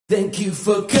Thank you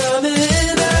for coming out.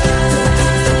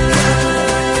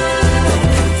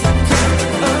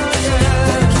 Oh, yeah.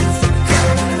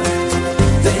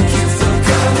 Thank you for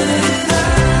coming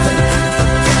out.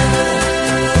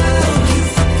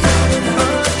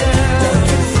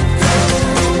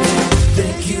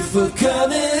 Thank you for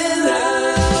coming out.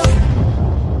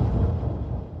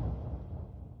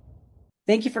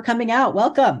 Thank you for coming out.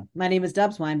 Welcome. My name is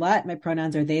Dubs Weinblatt. My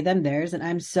pronouns are they, them, theirs, and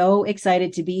I'm so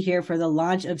excited to be here for the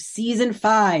launch of season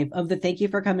 5 of the Thank You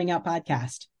for Coming Out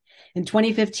podcast. In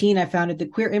 2015, I founded the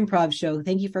queer improv show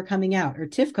Thank You for Coming Out, or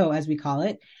TIFCO as we call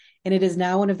it, and it is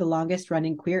now one of the longest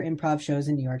running queer improv shows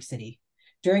in New York City.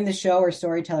 During the show, our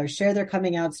storytellers share their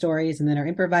coming out stories, and then our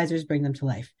improvisers bring them to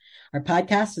life. Our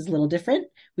podcast is a little different.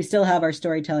 We still have our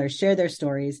storytellers share their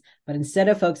stories, but instead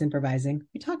of folks improvising,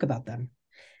 we talk about them.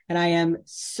 And I am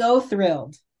so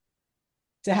thrilled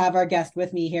to have our guest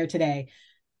with me here today.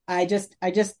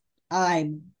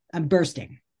 I'm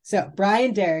bursting. So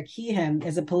Brian Derrick, him,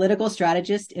 is a political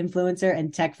strategist, influencer,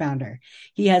 and tech founder.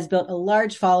 He has built a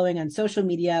large following on social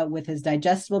media with his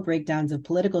digestible breakdowns of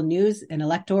political news and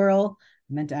electoral.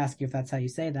 I meant to ask you if that's how you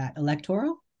say that.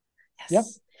 Electoral? Yes. Yep.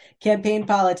 Campaign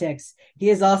politics. He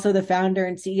is also the founder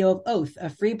and CEO of Oath, a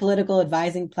free political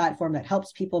advising platform that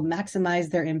helps people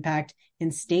maximize their impact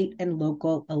in state and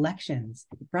local elections.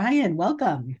 Brian,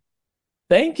 welcome.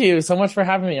 Thank you so much for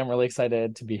having me. I'm really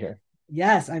excited to be here.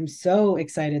 Yes, I'm so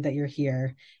excited that you're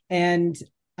here. And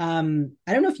I don't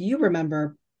know if you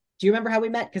remember. Do you remember how we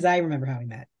met? Because I remember how we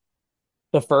met.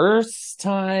 The first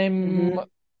time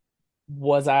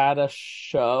was at a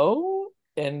show,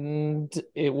 and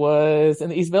it was in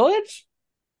the East Village.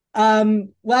 Well,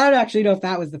 I don't actually know if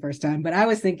that was the first time, but I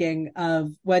was thinking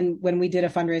of when we did a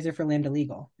fundraiser for Lambda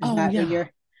Legal. Is that yeah. what you're?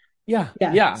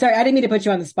 Yeah. Sorry, I didn't mean to put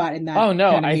you on the spot in that kind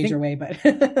of major way, but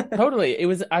totally. It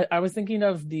was. I was thinking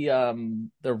of the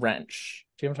wrench.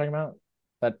 Do you know what I'm talking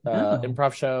about? That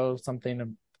improv show, some kind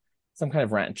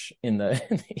of wrench in the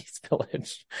East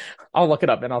Village. I'll look it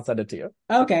up and I'll send it to you.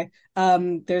 Okay.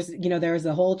 There's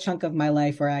a whole chunk of my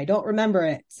life where I don't remember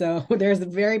it, so there's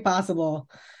very possible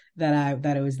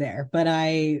that it was there. But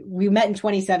we met in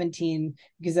 2017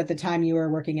 because at the time you were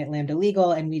working at Lambda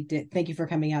Legal, and we did Thank You for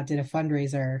Coming Out did a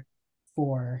fundraiser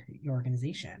for your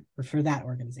organization, or for that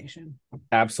organization.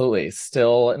 Absolutely.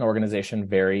 Still an organization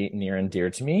very near and dear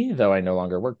to me, though I no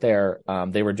longer work there.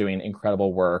 They were doing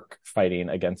incredible work fighting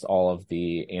against all of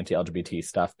the anti-LGBT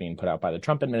stuff being put out by the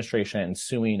Trump administration,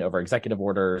 suing over executive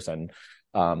orders, and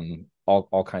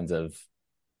all kinds of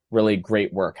really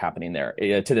great work happening there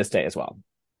to this day as well.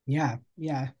 Yeah.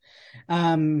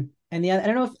 And I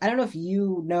don't know if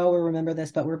you know or remember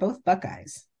this, but we're both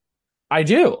Buckeyes. I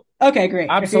do. Okay, great.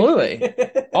 Absolutely.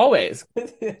 Always.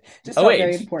 Just felt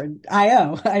very important.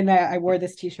 I wore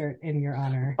this T-shirt in your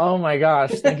honor. Oh my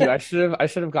gosh, thank you. I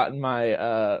should have gotten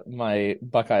my my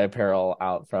Buckeye apparel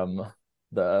out from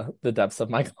the depths of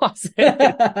my closet.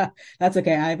 That's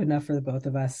okay. I have enough for the both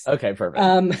of us. Okay,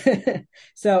 perfect.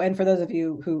 So, and for those of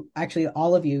you who actually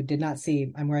all of you did not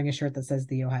see, I'm wearing a shirt that says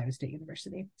The Ohio State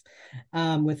University,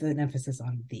 with an emphasis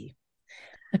on the.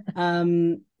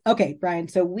 Okay, Brian.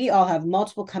 So we all have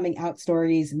multiple coming out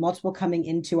stories, multiple coming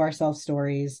into ourselves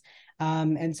stories.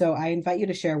 And so I invite you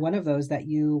to share one of those that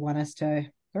you want us to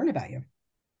learn about you.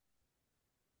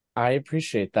 I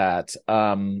appreciate that.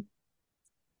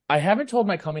 I haven't told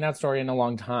my coming out story in a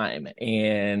long time,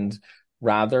 and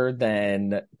rather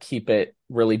than keep it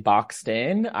really boxed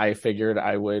in, I figured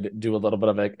I would do a little bit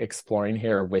of exploring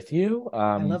here with you.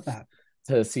 I love that.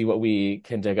 To see what we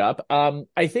can dig up.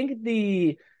 I think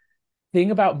the thing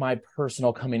about my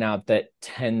personal coming out that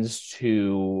tends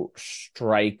to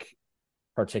strike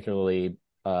particularly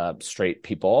straight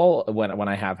people when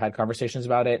I have had conversations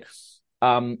about it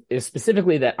is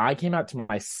specifically that I came out to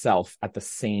myself at the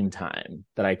same time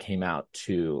that I came out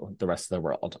to the rest of the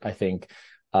world. I think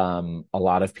a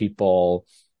lot of people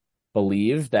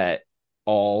believe that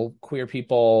all queer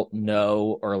people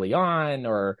know early on,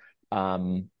 or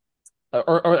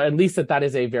at least that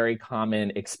is a very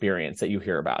common experience that you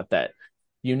hear about, that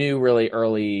you knew really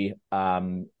early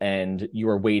and you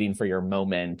were waiting for your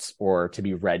moment or to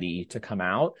be ready to come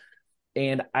out.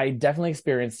 And I definitely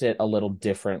experienced it a little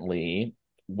differently,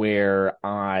 where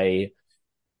I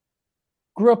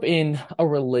grew up in a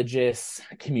religious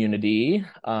community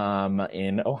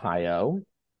in Ohio,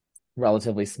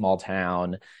 relatively small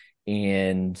town,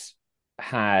 and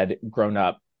had grown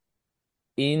up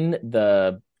in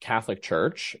the Catholic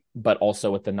Church, but also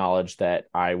with the knowledge that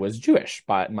I was Jewish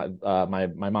by my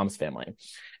mom's family.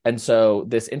 And so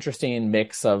this interesting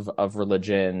mix of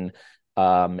religion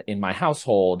in my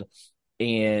household,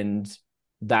 and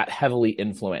that heavily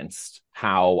influenced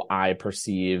how I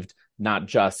perceived not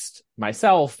just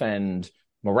myself and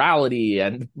morality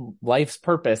and life's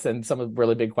purpose and some of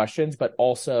really big questions, but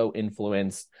also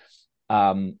influenced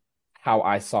how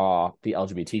I saw the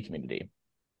LGBT community.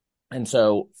 And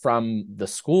so from the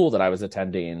school that I was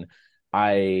attending,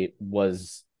 I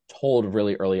was told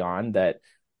really early on that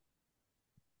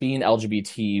being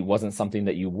LGBT wasn't something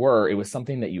that you were, it was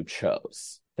something that you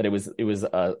chose, that it was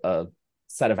a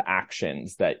set of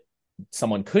actions that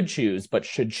someone could choose, but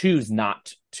should choose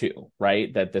not to,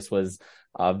 right? That this was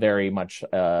very much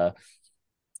a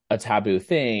taboo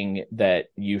thing that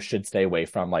you should stay away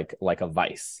from, like a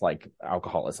vice, like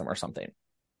alcoholism or something.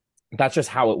 That's just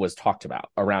how it was talked about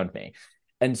around me.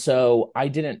 And so I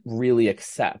didn't really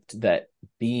accept that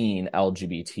being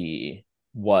LGBT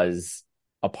was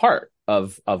a part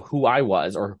of who I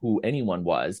was or who anyone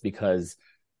was, because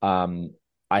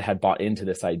I had bought into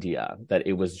this idea that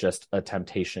it was just a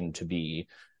temptation to be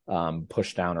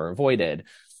pushed down or avoided.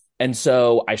 And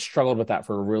so I struggled with that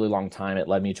for a really long time. It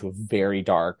led me to a very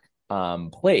dark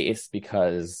place,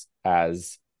 because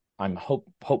as I'm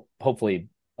hopefully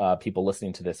people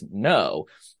listening to this know,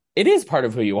 it is part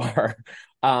of who you are.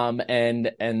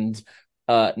 And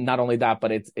not only that,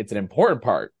 but it's an important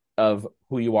part of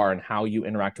who you are and how you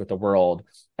interact with the world.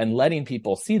 And letting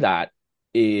people see that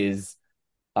is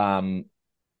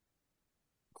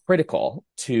critical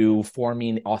to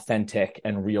forming authentic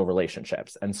and real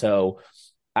relationships. And so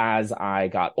as I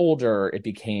got older, it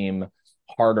became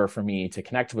harder for me to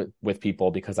connect with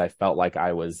people, because I felt like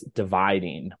I was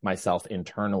dividing myself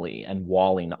internally and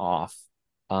walling off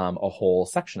a whole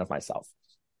section of myself.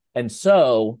 And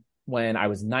so when I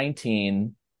was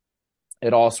 19,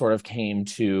 it all sort of came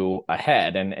to a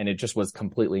head, and it just was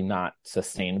completely not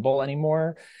sustainable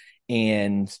anymore.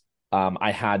 And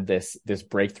I had this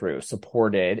breakthrough,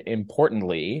 supported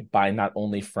importantly by not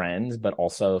only friends, but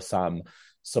also some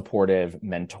supportive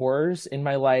mentors in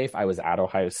my life. I was at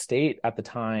Ohio State at the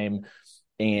time,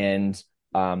 and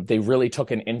they really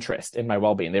took an interest in my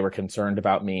well-being. They were concerned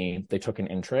about me. They took an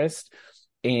interest,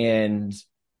 and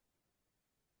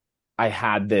I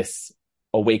had this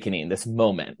awakening, this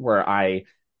moment where I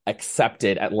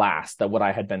accepted at last that what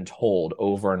I had been told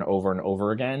over and over and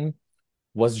over again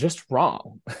was just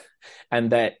wrong,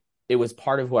 and that it was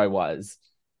part of who I was,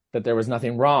 that there was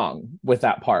nothing wrong with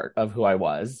that part of who I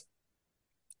was.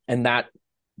 And that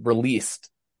released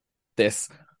this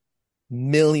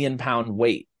 1,000,000-pound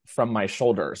weight from my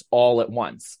shoulders all at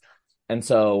once. And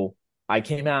so I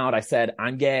came out, I said,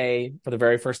 I'm gay for the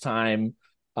very first time.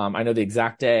 I know the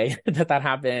exact day that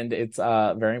happened. It's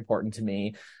very important to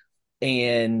me.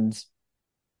 And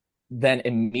then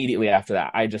immediately after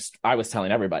that, I was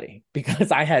telling everybody,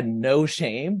 because I had no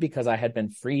shame, because I had been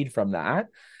freed from that.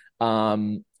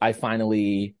 I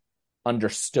finally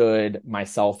understood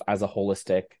myself as a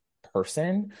holistic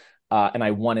person, and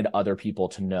I wanted other people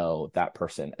to know that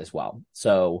person as well.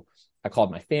 So I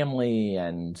called my family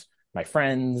and my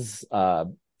friends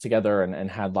together, and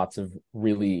had lots of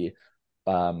really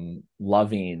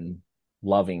loving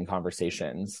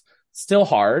conversations. Still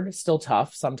hard, still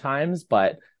tough sometimes,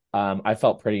 but I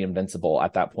felt pretty invincible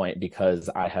at that point, because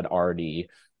I had already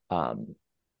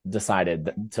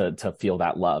decided to feel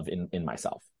that love in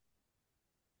myself.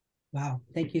 Wow.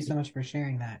 Thank you so much for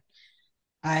sharing that.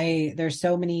 There's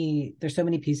so many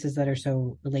pieces that are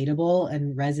so relatable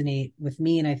and resonate with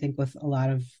me, and I think with a lot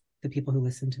of the people who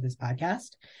listen to this podcast.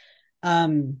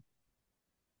 Can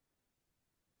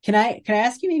I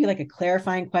ask you maybe like a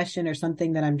clarifying question or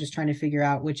something that I'm just trying to figure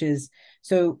out, which is,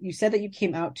 so you said that you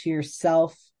came out to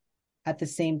yourself at the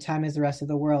same time as the rest of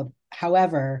the world.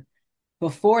 However,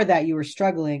 before that you were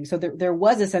struggling. So there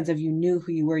was a sense of, you knew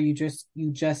who you were. You just,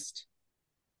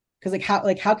 because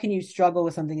how can you struggle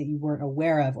with something that you weren't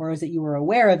aware of? Or is it you were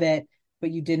aware of it, but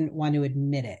you didn't want to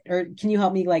admit it? Or can you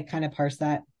help me like kind of parse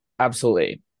that?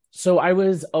 Absolutely. So I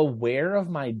was aware of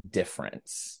my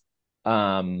difference.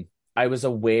 I was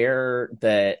aware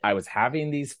that I was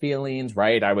having these feelings,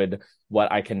 right?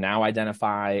 What I can now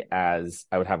identify as,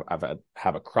 I would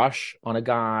have a crush on a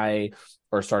guy,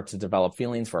 or start to develop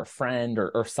feelings for a friend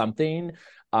or something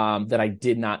that I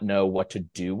did not know what to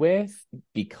do with,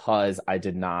 because I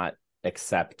did not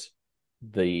accept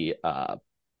the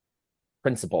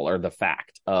principle or the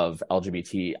fact of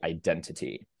LGBT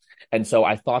identity. And so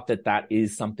I thought that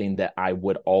is something that I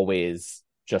would always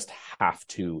just have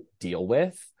to deal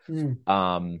with.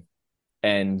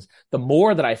 And the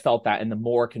more that I felt that, and the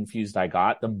more confused I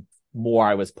got, the more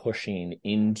I was pushing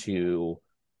into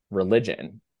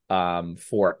religion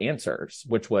for answers,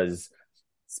 which was,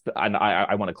 and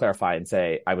I want to clarify and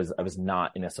say, I was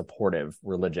not in a supportive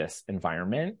religious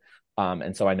environment.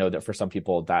 And so I know that for some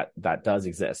people that does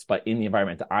exist, but in the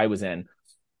environment that I was in,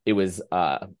 it was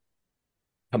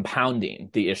compounding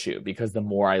the issue, because the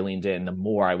more I leaned in, the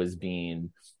more I was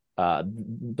being,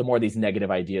 the more these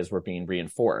negative ideas were being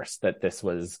reinforced, that this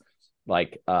was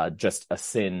like just a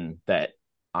sin that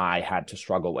I had to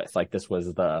struggle with. Like this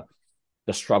was the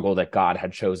struggle that God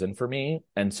had chosen for me.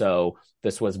 And so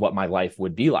this was what my life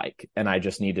would be like. And I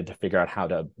just needed to figure out how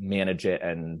to manage it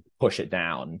and push it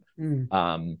down.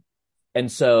 And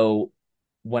so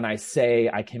when I say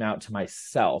I came out to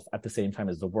myself at the same time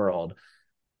as the world,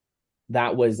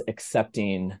 that was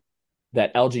accepting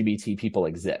that LGBT people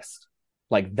exist.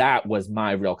 Like that was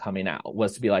my real coming out,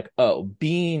 was to be like, oh,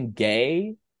 being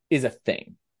gay is a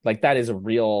thing. Like that is a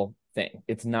real thing.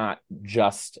 It's not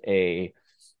just a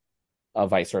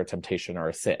vice or a temptation or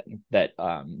a sin that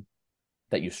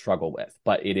that you struggle with,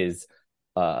 but it is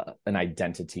an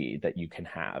identity that you can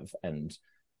have, and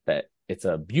that it's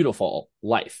a beautiful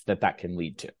life that can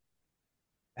lead to.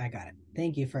 I got it.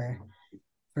 Thank you for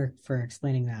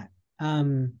explaining that.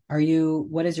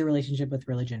 What is your relationship with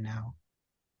religion now?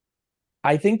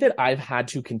 I think that I've had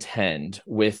to contend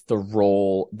with the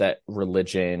role that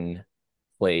religion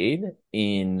played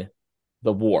in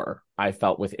the war I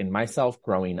felt within myself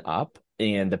growing up,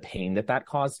 and the pain that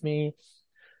caused me.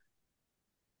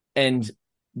 And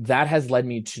that has led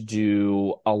me to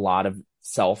do a lot of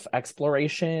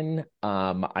self-exploration.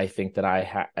 I think that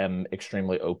I am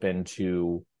extremely open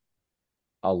to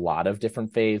a lot of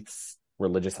different faiths,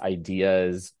 religious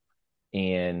ideas,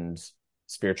 and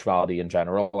spirituality in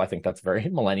general. I think that's very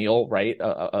millennial, right?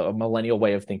 A millennial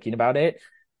way of thinking about it.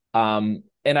 And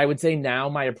I would say now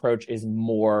my approach is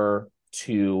more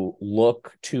to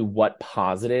look to what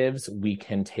positives we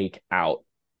can take out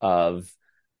of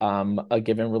a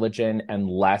given religion, and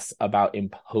less about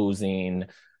imposing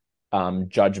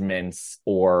judgments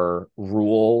or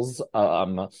rules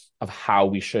of how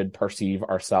we should perceive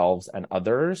ourselves and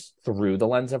others through the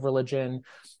lens of religion.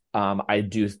 I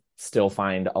do still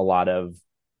find a lot of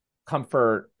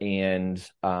comfort and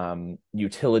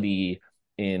utility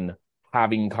in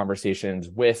having conversations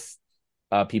with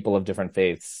people of different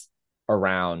faiths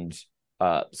around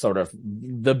sort of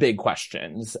the big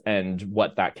questions and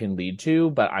what that can lead to.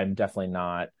 But I'm definitely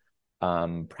not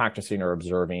practicing or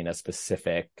observing a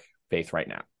specific faith right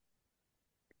now.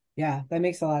 Yeah, that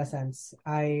makes a lot of sense.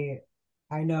 I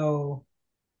know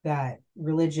that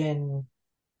religion,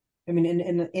 I mean,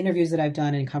 in the interviews that I've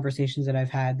done and conversations that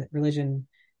I've had, that religion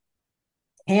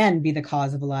can be the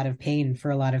cause of a lot of pain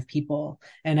for a lot of people.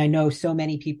 And I know so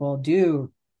many people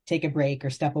do take a break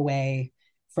or step away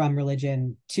from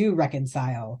religion to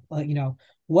reconcile.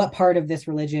 What part of this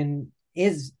religion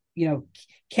is,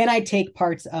 can I take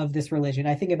parts of this religion?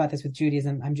 I think about this with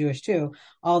Judaism. I'm Jewish too,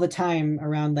 all the time,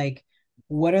 around like,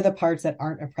 what are the parts that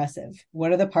aren't oppressive?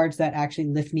 What are the parts that actually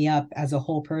lift me up as a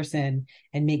whole person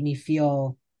and make me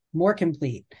feel more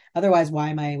complete? Otherwise, why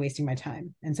am I wasting my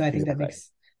time? And so I think Exactly.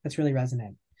 that's really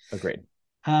resonant. Agreed.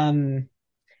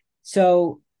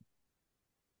 So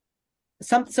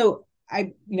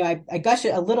I gush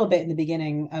a little bit in the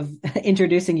beginning of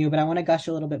introducing you, but I want to gush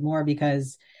a little bit more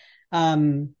because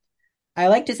I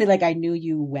like to say like I knew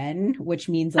you when, which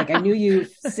means like I knew you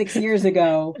 6 years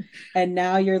ago, and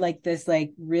now you're like this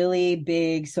like really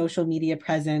big social media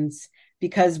presence,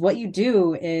 because what you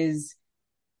do is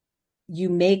you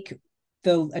make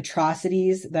the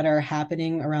atrocities that are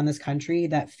happening around this country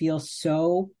that feel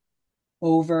so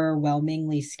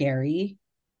overwhelmingly scary,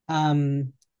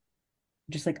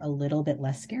 just like a little bit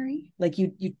less scary. Like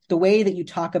you the way that you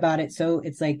talk about it, so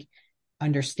it's like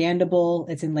understandable.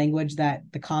 It's in language that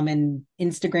the common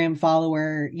Instagram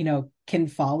follower, can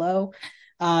follow,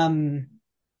 and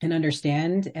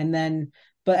understand. And then,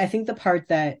 but I think the part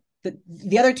that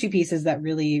the other two pieces that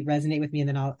really resonate with me, and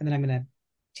then I'm going to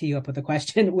tee you up with a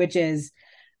question, which is,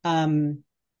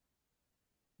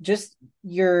 just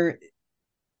the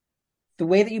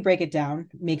way that you break it down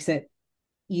makes it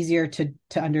easier to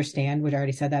understand, which I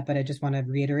already said that, but I just want to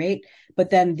reiterate.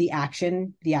 But then the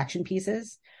action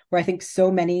pieces, where I think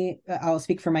so many, I'll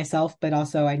speak for myself, but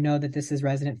also I know that this is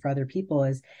resonant for other people,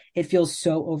 is it feels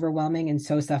so overwhelming and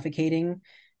so suffocating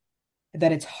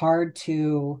that it's hard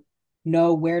to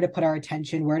know where to put our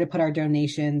attention, where to put our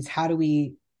donations, how do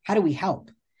we help?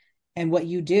 And what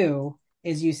you do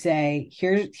is you say,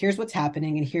 here's what's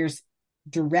happening, and here's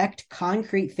direct,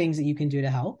 concrete things that you can do to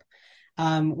help.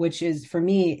 Which is, for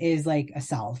me, is like a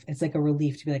salve. It's like a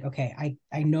relief to be like, okay,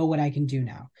 I know what I can do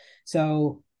now.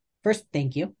 So first,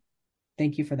 thank you.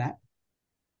 Thank you for that.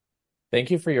 Thank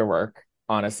you for your work.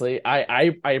 Honestly,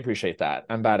 I appreciate that.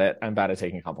 I'm bad at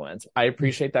taking compliments. I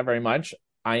appreciate that very much.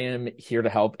 I am here to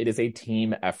help. It is a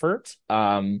team effort.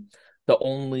 The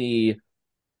only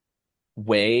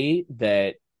way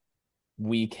that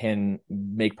we can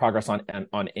make progress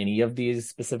on any of these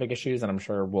specific issues, and I'm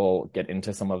sure we'll get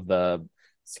into some of the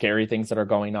scary things that are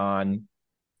going on,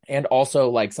 and also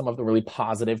like some of the really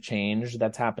positive change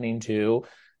that's happening too.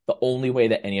 The only way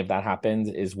that any of that happens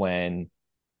is when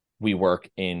we work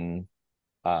in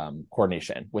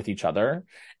coordination with each other.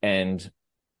 And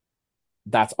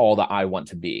that's all that I want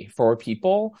to be for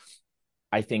people.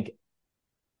 I think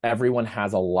everyone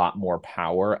has a lot more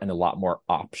power and a lot more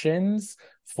options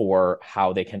for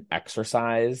how they can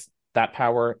exercise that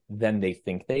power than they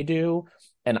think they do.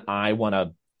 And I want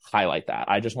to highlight that.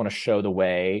 I just want to show the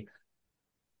way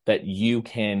that you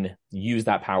can use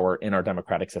that power in our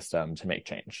democratic system to make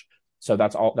change. So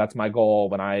that's my goal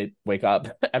when I wake up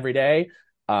every day.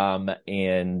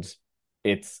 And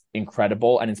it's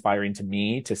incredible and inspiring to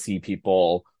me to see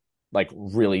people like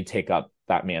really take up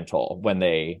that mantle when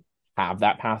they have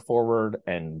that path forward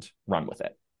and run with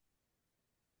it.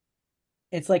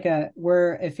 It's like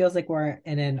it feels like we're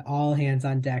in an all hands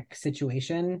on deck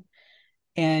situation.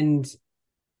 And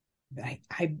I'm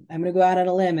going to go out on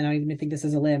a limb, and I don't even think this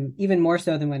is a limb, even more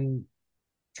so than when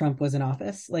Trump was in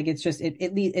office. Like, it's just,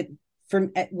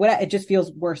 it just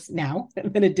feels worse now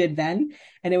than it did then.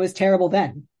 And it was terrible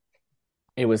then.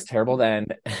 It was terrible then.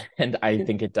 And I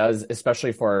think it does,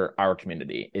 especially for our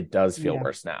community, it does feel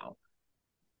worse now.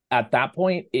 At that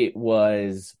point, it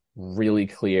was really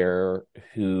clear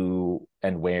who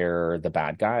and where the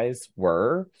bad guys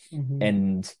were. Mm-hmm.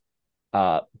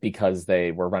 And because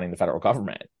they were running the federal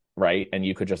government, right? And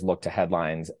you could just look to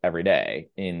headlines every day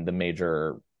in the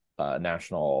major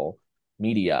national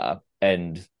media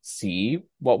and see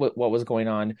what was going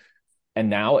on. And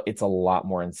now it's a lot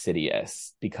more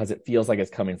insidious because it feels like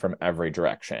it's coming from every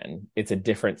direction. It's a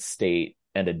different state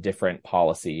and a different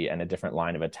policy and a different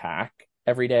line of attack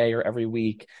every day or every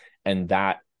week. And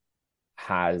that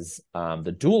has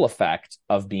the dual effect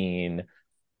of being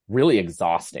really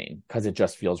exhausting because it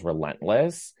just feels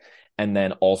relentless, and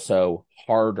then also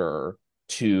harder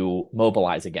to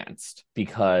mobilize against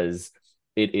because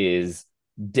it is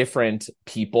different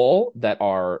people that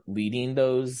are leading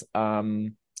those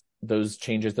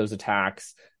changes, those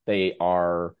attacks. They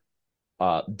are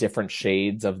different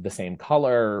shades of the same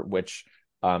color, which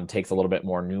takes a little bit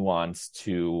more nuance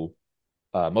to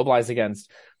mobilize against,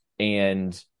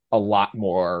 and a lot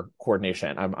more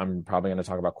coordination. I'm probably going to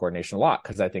talk about coordination a lot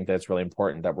because I think that it's really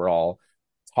important that we're all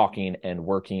talking and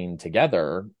working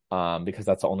together because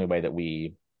that's the only way that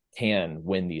we can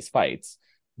win these fights.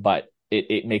 But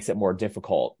it makes it more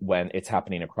difficult when it's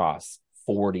happening across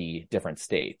 40 different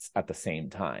states at the same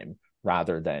time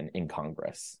rather than in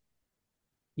Congress.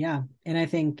 Yeah. And I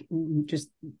think just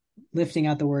lifting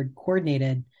out the word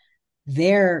coordinated,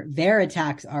 their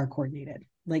attacks are coordinated.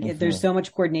 Like there's so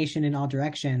much coordination in all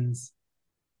directions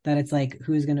that it's like,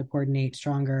 who's going to coordinate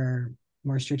stronger,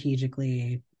 more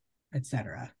strategically,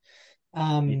 etc.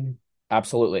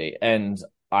 Absolutely. And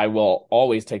I will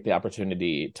always take the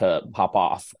opportunity to pop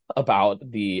off about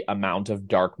the amount of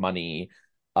dark money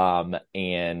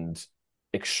and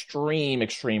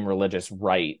extreme religious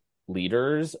right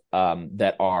leaders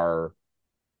that are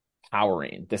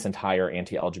powering this entire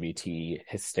anti-LGBT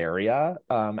hysteria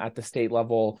at the state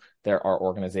level. There are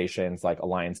organizations like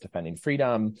Alliance Defending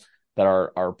Freedom that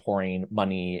are pouring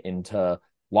money into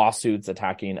lawsuits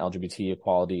attacking LGBT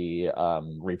equality,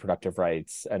 reproductive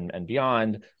rights, and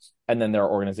beyond. And then there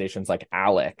are organizations like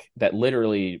ALEC that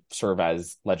literally serve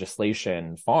as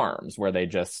legislation farms where they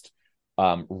just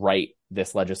write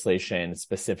this legislation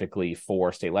specifically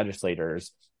for state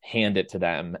legislators, hand it to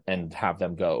them, and have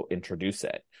them go introduce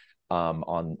it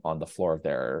on the floor of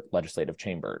their legislative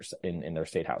chambers in their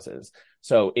state houses.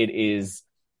 So it is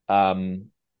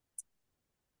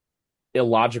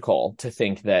illogical to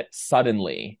think that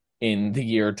suddenly in the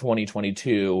year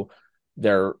 2022,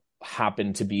 there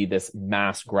happened to be this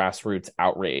mass grassroots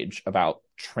outrage about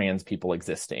trans people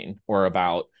existing or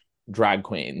about drag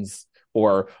queens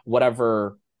or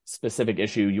whatever specific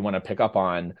issue you want to pick up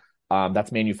on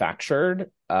that's manufactured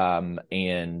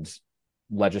and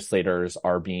legislators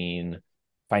are being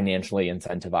financially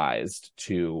incentivized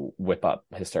to whip up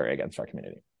hysteria against our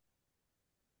community.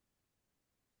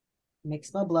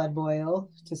 Makes my blood boil,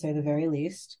 to say the very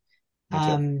least.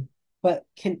 But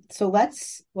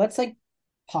let's like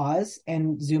pause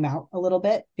and zoom out a little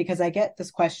bit, because I get this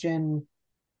question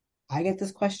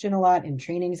a lot in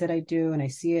trainings that I do, and I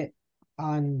see it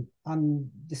on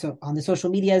the social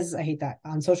medias. I hate that,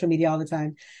 on social media all the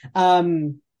time.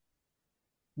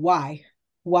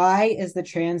 Why is the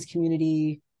trans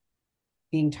community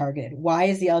being targeted? Why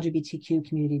is the LGBTQ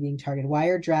community being targeted? Why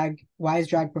is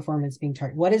drag performance being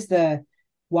targeted? What is the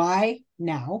why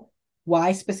now?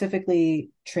 Why specifically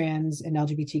trans and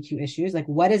LGBTQ issues? Like,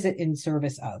 what is it in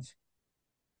service of?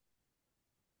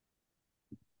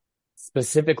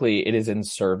 Specifically, it is in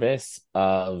service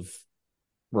of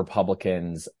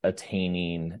Republicans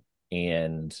attaining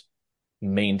and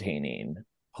maintaining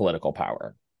political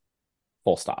power.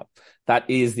 Full stop. That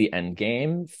is the end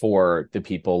game for the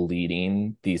people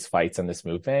leading these fights and this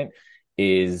movement,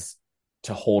 is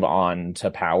to hold on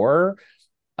to power,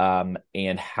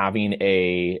 and having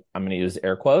I'm going to use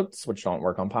air quotes, which don't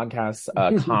work on podcasts,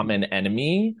 a common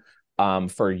enemy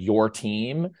for your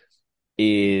team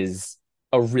is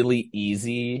a really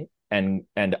easy and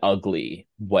ugly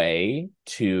way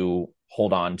to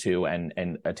hold on to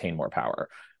and attain more power.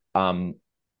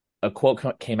 A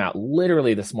quote came out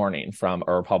literally this morning from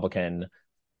a Republican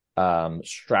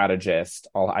strategist.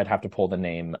 I'd have to pull the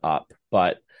name up,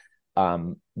 but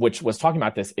which was talking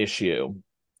about this issue.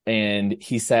 And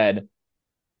he said,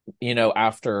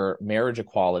 after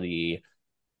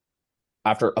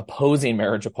opposing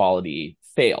marriage equality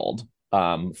failed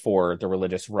for the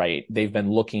religious right, they've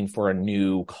been looking for a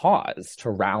new cause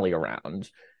to rally around.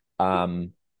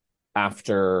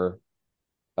 After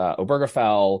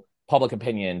Obergefell, public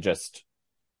opinion just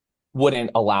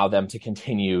wouldn't allow them to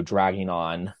continue dragging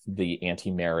on the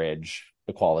anti-marriage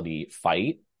equality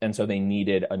fight. And so they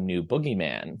needed a new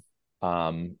boogeyman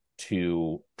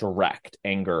to direct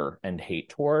anger and hate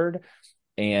toward.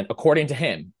 And according to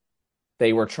him,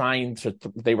 they were throwing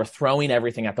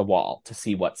everything at the wall to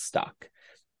see what stuck.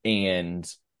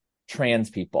 And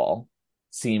trans people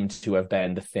seemed to have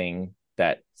been the thing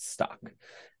that stuck.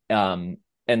 And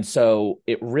so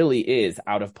it really is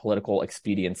out of political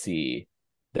expediency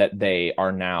that they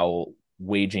are now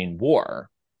waging war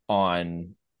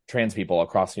on trans people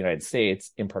across the United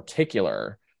States, in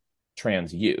particular,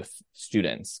 trans youth,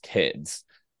 students, kids,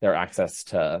 their access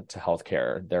to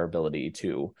healthcare, their ability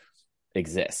to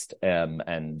exist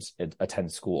and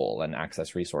attend school and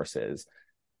access resources.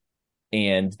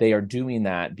 And they are doing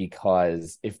that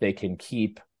because if they can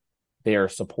keep their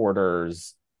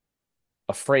supporters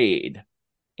afraid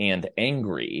and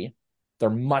angry, they're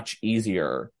much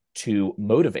easier to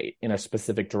motivate in a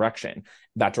specific direction.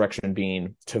 That direction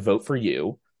being to vote for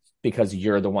you because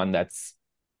you're the one that's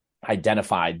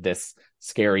identified this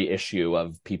scary issue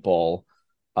of people,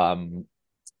 of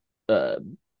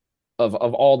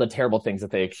all the terrible things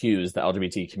that they accuse the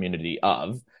LGBT community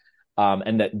of,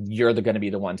 and that you're going to be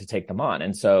the one to take them on.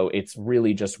 And so it's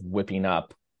really just whipping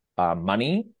up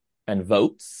money and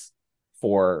votes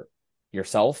for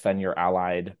yourself and your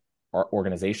allied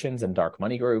organizations and dark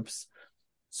money groups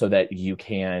so that you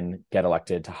can get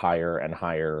elected to higher and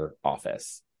higher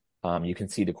office. You can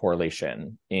see the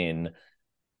correlation in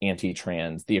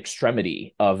the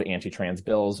extremity of anti-trans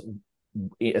bills,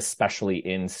 especially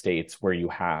in states where you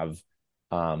have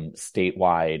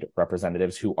statewide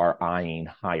representatives who are eyeing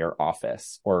higher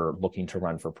office or looking to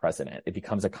run for president. It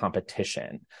becomes a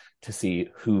competition to see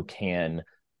who can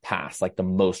pass like the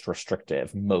most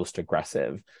restrictive, most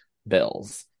aggressive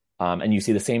bills. And you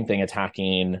see the same thing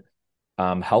attacking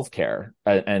healthcare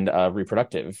and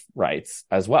reproductive rights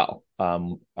as well.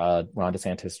 Ron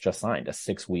DeSantis just signed a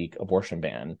 6-week abortion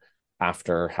ban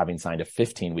after having signed a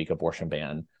 15-week abortion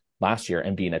ban last year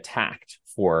and being attacked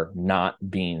for not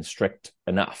being strict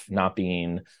enough, not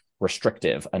being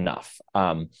restrictive enough.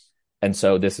 And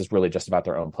so this is really just about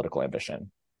their own political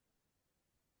ambition.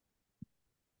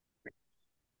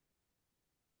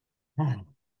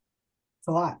 It's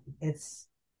a lot. It's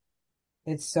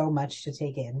so much to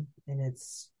take in, and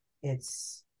it's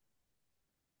it's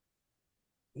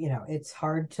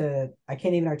hard to, I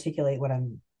can't even articulate what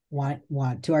I'm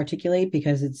want to articulate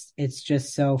because it's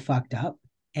just so fucked up.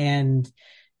 And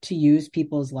to use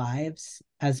people's lives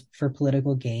as for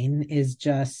political gain is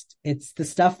just, it's the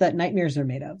stuff that nightmares are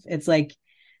made of. It's like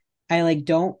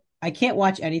I can't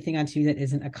watch anything on TV that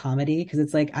isn't a comedy because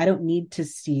it's like I don't need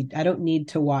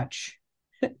to watch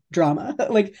drama.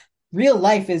 Like real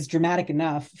life is dramatic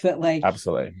enough, but like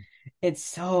absolutely, it's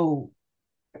so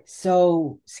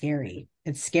scary.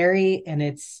 It's scary, and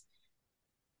it's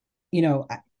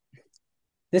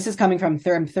this is coming from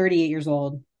I'm 38 years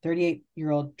old,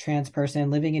 38-year-old trans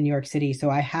person living in New York City, so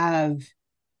I have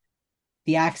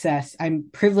the access. I'm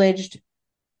privileged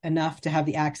enough to have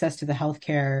the access to the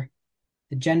healthcare,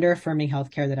 the gender affirming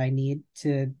healthcare that I need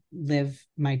to live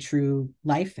my true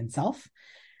life and self.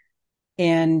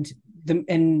 And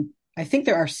I think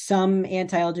there are some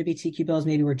anti-LGBTQ bills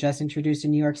maybe were just introduced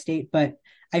in New York State, but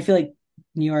I feel like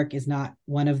New York is not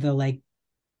one of the like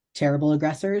terrible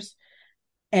aggressors.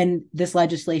 And this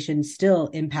legislation still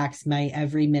impacts my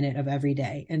every minute of every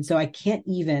day. And so I can't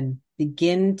even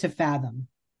begin to fathom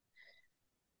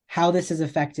how this is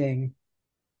affecting.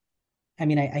 I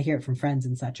mean, I hear it from friends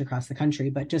and such across the country,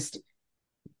 but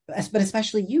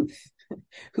especially youth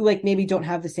who like maybe don't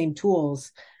have the same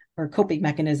tools or coping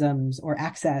mechanisms or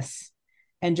access,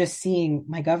 and just seeing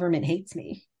my government hates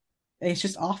me. It's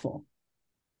just awful.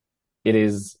 It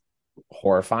is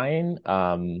horrifying.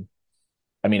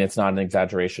 I mean, it's not an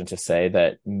exaggeration to say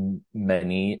that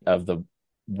many of the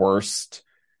worst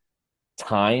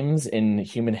times in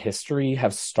human history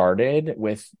have started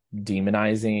with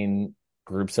demonizing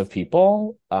groups of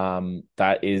people.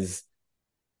 That is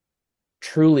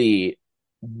truly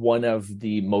one of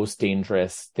the most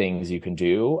dangerous things you can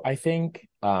do, I think,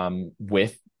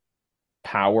 with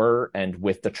power and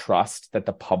with the trust that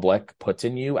the public puts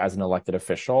in you as an elected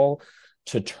official,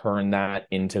 to turn that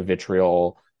into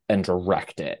vitriol and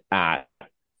direct it at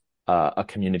a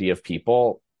community of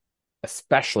people,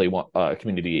 especially a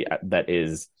community that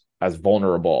is as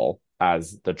vulnerable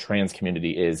as the trans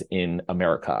community is in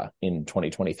America in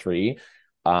 2023,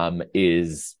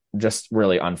 is just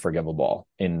really unforgivable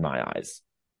in my eyes.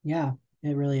 Yeah,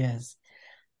 it really is.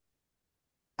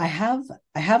 I have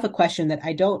a question that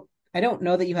I don't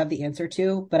know that you have the answer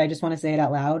to, but I just want to say it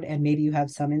out loud and maybe you have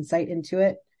some insight into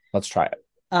it. Let's try it.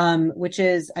 Which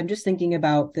is, I'm just thinking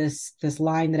about this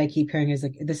line that I keep hearing is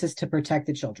like, this is to protect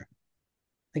the children.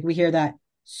 Like we hear that.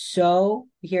 So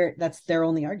we hear that's their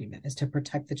only argument, is to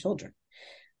protect the children.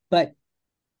 But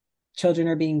children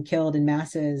are being killed in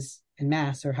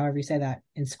mass, or however you say that,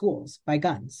 in schools by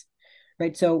guns.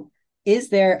 Right. So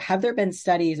have there been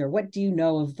studies, or what do you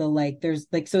know of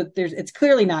it's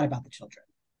clearly not about the children,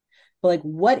 but like,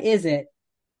 what is it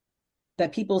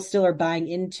that people still are buying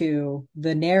into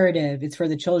the narrative? It's for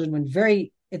the children when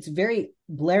it's very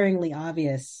blaringly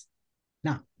obvious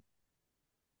not.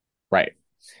 Right.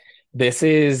 This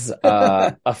is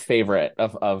a favorite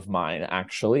of mine,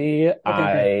 actually.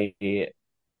 Okay,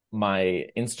 my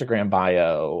Instagram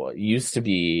bio used to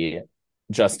be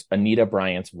just Anita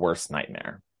Bryant's worst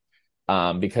nightmare,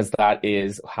 because that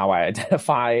is how I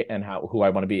identify and who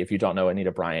I want to be. If you don't know,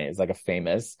 Anita Bryant is like a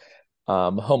famous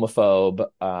homophobe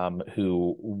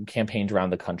who campaigned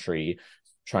around the country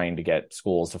trying to get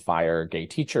schools to fire gay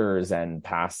teachers and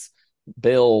pass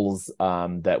bills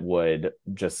that would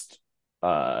just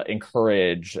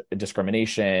encourage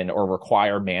discrimination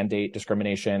or mandate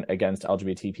discrimination against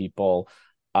LGBT people,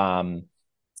 and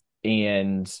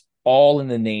all in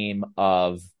the name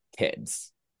of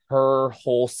kids. Her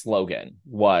whole slogan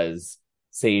was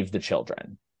 "Save the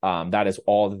Children." That is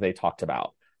all that they talked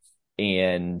about.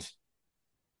 And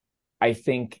I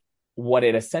think what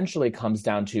it essentially comes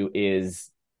down to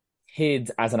is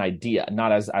kids as an idea,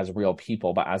 not as real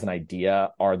people, but as an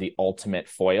idea, are the ultimate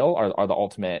foil, are the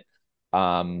ultimate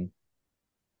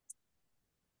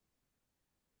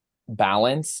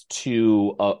balance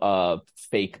to a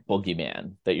fake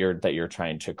boogeyman that you're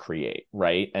trying to create,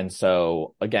 right? And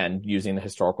so again, using the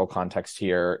historical context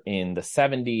here, in the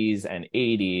 70s and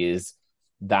 80s,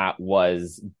 that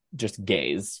was just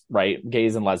gays, right?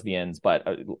 Gays and lesbians, but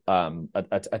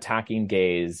attacking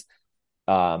gays,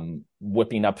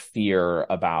 whipping up fear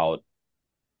about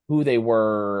who they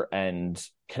were and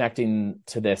connecting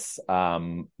to this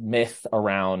myth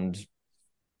around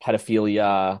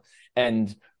pedophilia.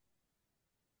 And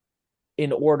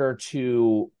in order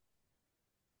to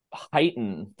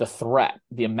heighten the threat,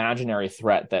 the imaginary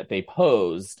threat that they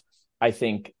posed, I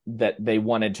think that they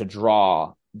wanted to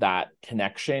draw that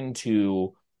connection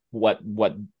to what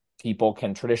people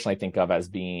can traditionally think of as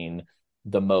being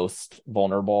the most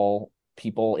vulnerable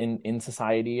people in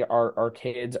society are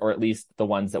kids, or at least the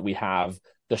ones that we have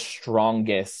the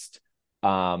strongest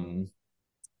sort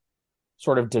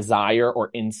of desire or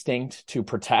instinct to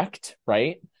protect,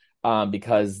 right?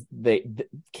 Because the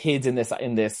kids in this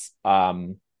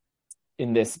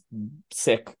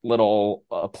sick little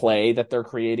play that they're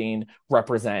creating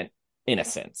represent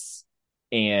innocence,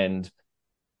 and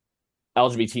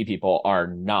LGBT people are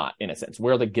not innocent.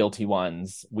 We're the guilty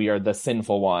ones. We are the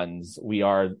sinful ones. We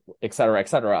are, et cetera, et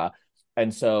cetera.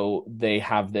 And so they're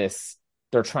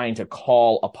trying to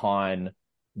call upon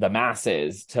the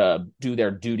masses to do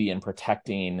their duty in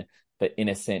protecting the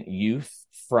innocent youth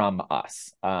from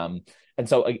us. And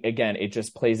so again, it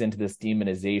just plays into this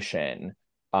demonization,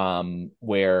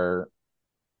 where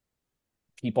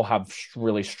people have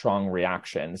really strong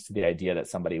reactions to the idea that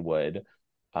somebody would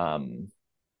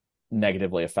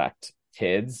negatively affect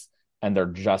kids, and they're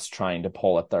just trying to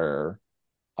pull at their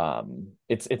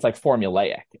it's like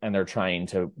formulaic, and they're trying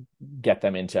to get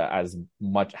them into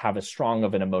have as strong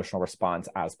of an emotional response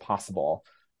as possible.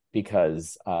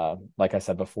 because, like I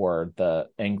said before, the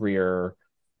angrier,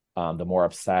 the more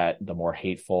upset, the more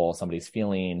hateful somebody's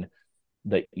feeling,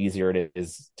 the easier it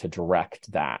is to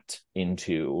direct that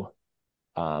into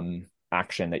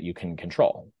action that you can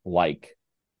control, like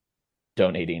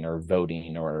donating or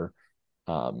voting or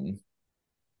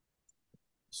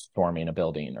storming a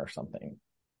building or something.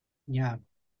 Yeah.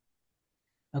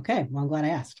 Okay. Well, I'm glad I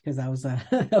asked, because that was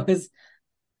that was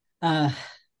yeah.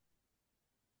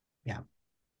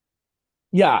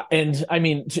 Yeah. And I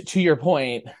mean, to your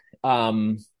point,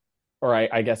 or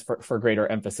I guess for greater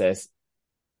emphasis,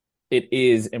 it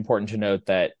is important to note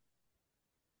that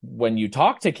when you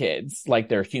talk to kids like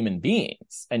they're human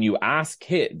beings and you ask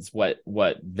kids what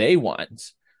they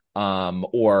want,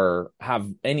 or have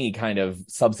any kind of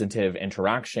substantive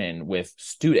interaction with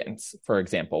students, for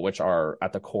example, which are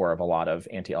at the core of a lot of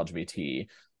anti-LGBT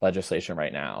legislation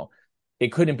right now,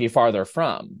 it couldn't be farther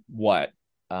from what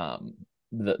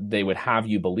they would have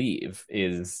you believe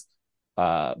is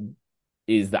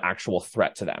the actual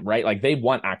threat to them, right? Like, they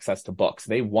want access to books.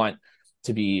 They want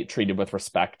to be treated with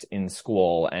respect in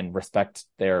school and respect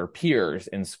their peers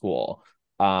in school.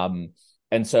 And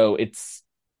so it's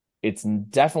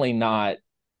definitely not,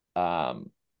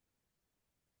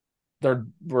 they're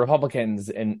Republicans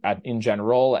in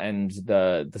general, and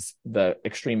the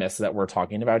extremists that we're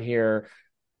talking about here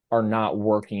are not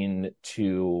working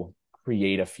to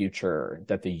create a future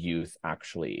that the youth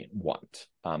actually want.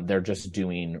 They're just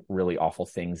doing really awful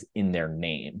things in their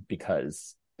name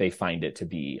because they find it to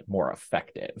be more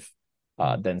effective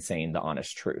than saying the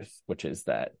honest truth, which is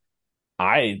that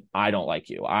I don't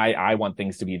like you. I want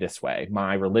things to be this way.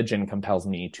 My religion compels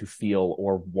me to feel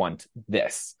or want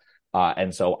this.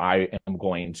 And so I am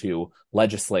going to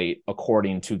legislate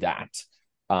according to that,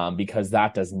 because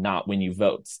that does not win you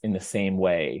votes in the same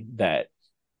way that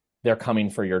they're coming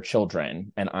for your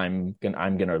children, and I'm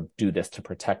gonna do this to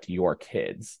protect your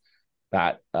kids.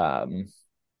 That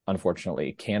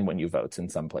unfortunately can win you votes in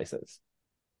some places.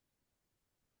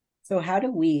 So how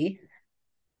do we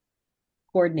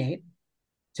coordinate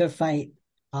to fight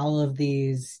all of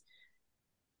these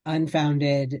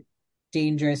unfounded,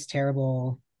 dangerous,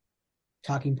 terrible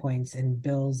talking points and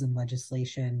bills and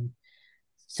legislation?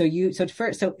 So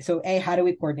A, how do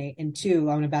we coordinate? And two,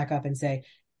 I want to back up and say,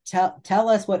 tell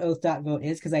us what oath.vote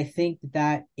is, because I think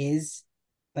that is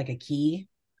like a key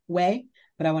way.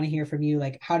 But I want to hear from you,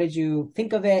 like, how did you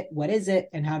think of it? What is it?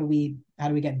 And how do we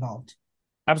get involved?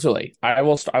 Absolutely. I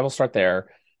will start there.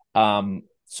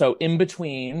 So in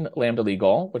between Lambda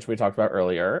Legal, which we talked about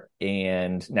earlier,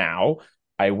 and now,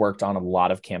 I worked on a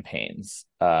lot of campaigns,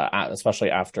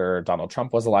 especially after Donald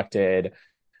Trump was elected.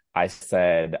 I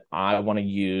said, I want to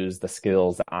use the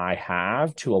skills that I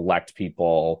have to elect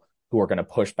people who are going to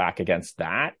push back against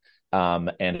that,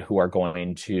 and who are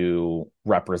going to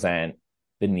represent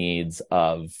the needs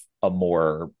of a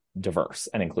more diverse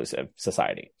and inclusive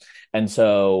society. And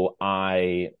so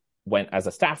I went as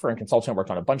a staffer and consultant,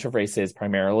 worked on a bunch of races,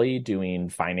 primarily doing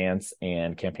finance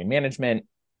and campaign management.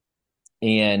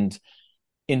 And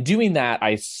in doing that,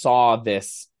 I saw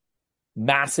this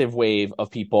massive wave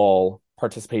of people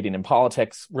participating in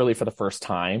politics really for the first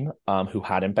time, who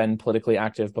hadn't been politically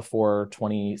active before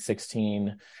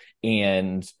 2016.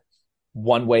 And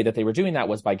one way that they were doing that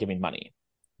was by giving money.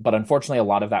 But unfortunately, a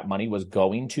lot of that money was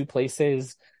going to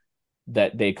places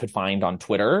that they could find on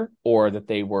Twitter, or that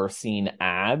they were seeing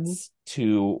ads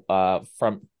to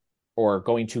from, or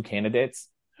going to candidates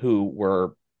who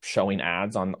were showing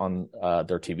ads on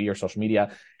their TV or social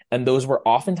media. And those were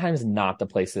oftentimes not the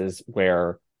places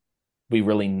where we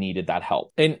really needed that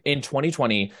help. In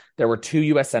 2020, there were 2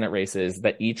 U.S. Senate races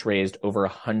that each raised over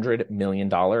 $100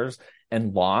 million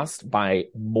and lost by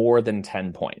more than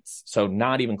 10 points. So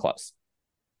not even close.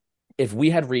 If we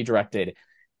had redirected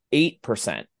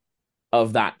 8%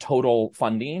 of that total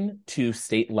funding to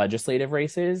state legislative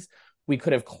races, we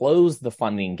could have closed the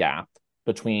funding gap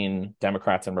between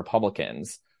Democrats and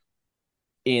Republicans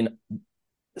in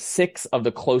 6 of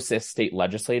the closest state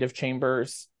legislative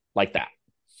chambers like that.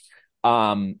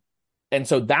 And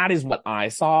so that is what I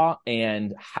saw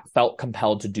and felt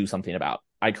compelled to do something about.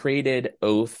 I created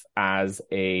Oath as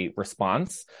a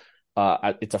response.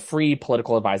 It's a free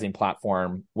political advising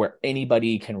platform where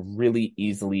anybody can really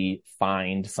easily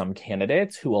find some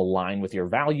candidates who align with your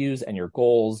values and your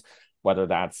goals, whether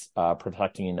that's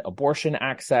protecting abortion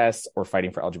access or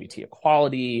fighting for LGBT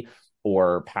equality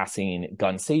or passing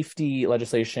gun safety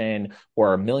legislation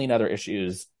or a million other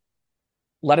issues.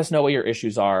 Let us know what your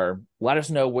issues are. Let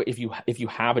us know if you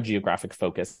have a geographic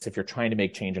focus, if you're trying to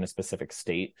make change in a specific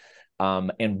state.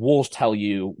 And we'll tell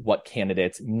you what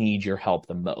candidates need your help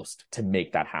the most to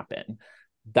make that happen.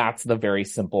 that's the very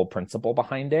simple principle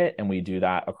behind it. And we do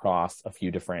that across a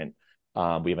few different,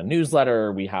 we have a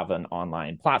newsletter, we have an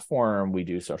online platform, we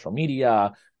do social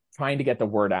media, trying to get the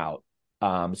word out,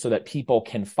 so that people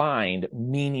can find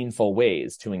meaningful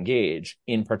ways to engage,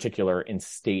 in particular in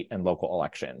state and local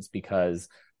elections, because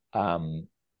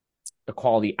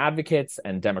equality advocates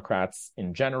and Democrats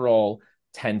in general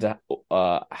tend to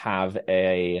have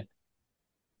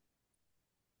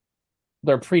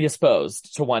they're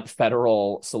predisposed to want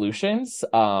federal solutions.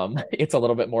 It's a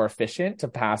little bit more efficient to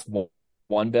pass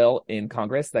one bill in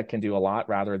Congress that can do a lot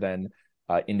rather than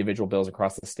individual bills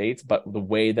across the states. But the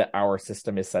way that our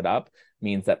system is set up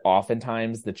means that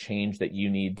oftentimes the change that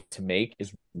you need to make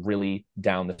is really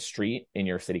down the street in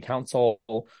your city council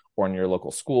or in your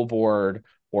local school board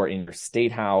or in your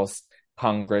state house.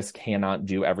 Congress cannot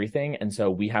do everything. And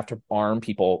so we have to arm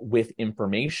people with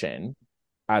information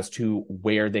as to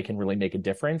where they can really make a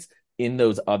difference in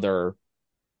those other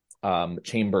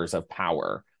chambers of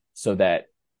power, so that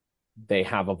they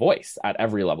have a voice at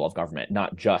every level of government,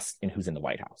 not just in who's in the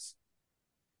White House.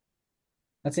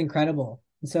 That's incredible.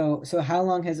 So how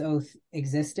long has Oath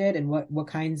existed, and what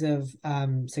kinds of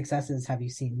successes have you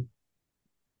seen?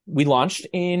 We launched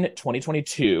in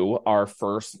 2022 our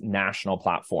first national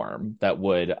platform that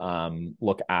would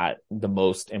look at the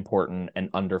most important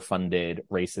and underfunded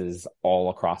races all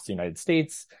across the United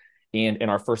States. And in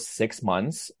our first 6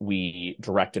 months, we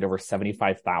directed over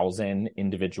 75,000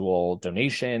 individual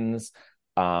donations,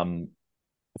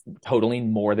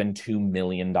 totaling more than $2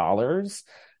 million.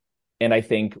 And I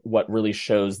think what really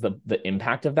shows the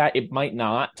impact of that, it might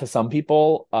not, to some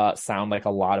people, sound like a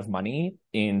lot of money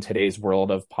in today's world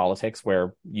of politics,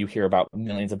 where you hear about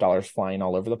millions of dollars flying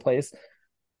all over the place.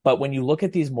 But when you look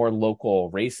at these more local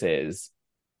races,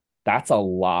 that's a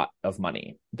lot of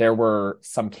money. There were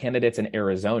some candidates in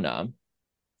Arizona,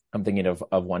 I'm thinking of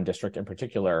one district in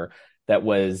particular, that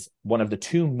was one of the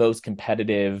two most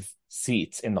competitive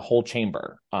seats in the whole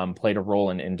chamber, played a role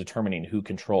in determining who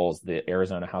controls the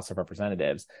Arizona House of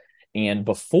Representatives. And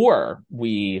before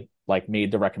we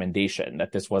made the recommendation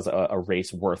that this was a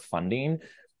race worth funding,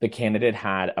 the candidate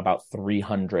had about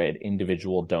 300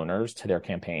 individual donors to their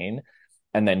campaign.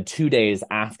 And then 2 days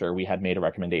after we had made a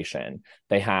recommendation,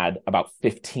 they had about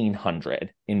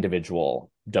 1,500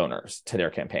 individual donors to their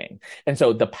campaign. And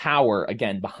so the power,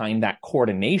 again, behind that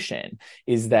coordination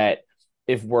is that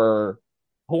if we're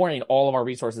pouring all of our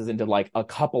resources into a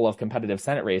couple of competitive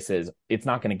Senate races, it's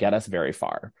not going to get us very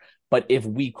far. But if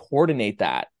we coordinate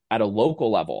that at a local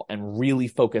level and really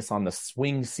focus on the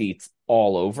swing seats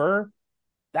all over,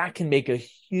 that can make a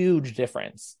huge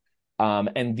difference.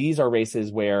 And these are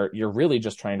races where you're really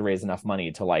just trying to raise enough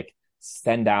money to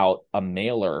send out a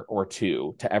mailer or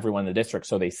two to everyone in the district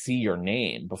so they see your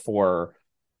name before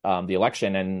the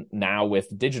election. And now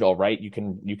with digital, right, you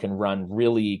can run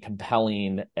really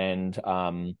compelling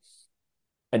and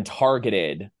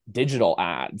targeted digital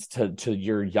ads to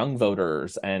your young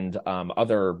voters and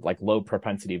other low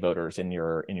propensity voters in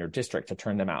your district to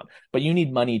turn them out. But you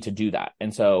need money to do that.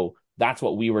 And so that's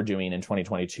what we were doing in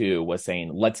 2022, was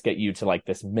saying, let's get you to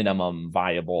this minimum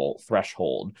viable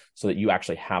threshold so that you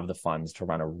actually have the funds to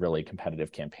run a really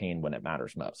competitive campaign when it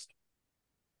matters most.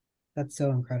 That's so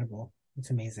incredible.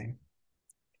 It's amazing.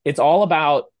 It's all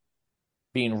about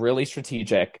being really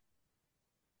strategic,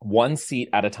 one seat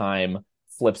at a time,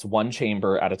 flips one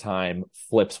chamber at a time,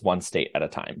 flips one state at a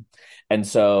time. And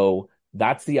so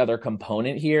that's the other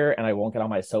component here. And I won't get on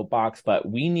my soapbox, but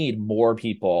we need more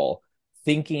people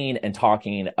thinking and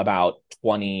talking about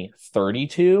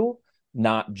 2032,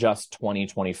 not just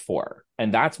 2024.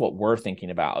 And that's what we're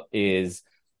thinking about is,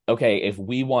 okay, if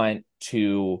we want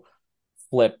to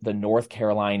flip North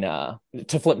Carolina,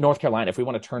 if we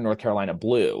want to turn North Carolina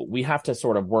blue, we have to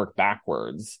sort of work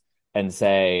backwards and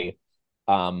say,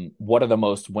 what are the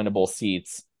most winnable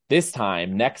seats this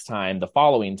time, next time, the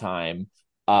following time,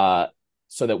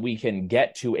 so that we can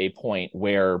get to a point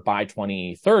where by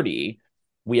 2030,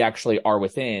 we actually are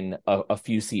within a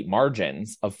few seat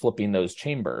margins of flipping those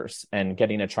chambers and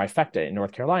getting a trifecta in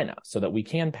North Carolina so that we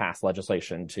can pass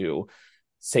legislation to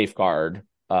safeguard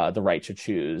the right to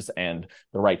choose and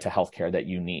the right to healthcare that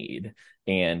you need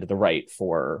and the right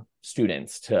for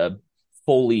students to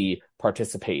fully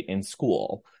participate in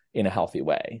school in a healthy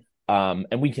way.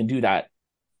 And we can do that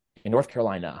in North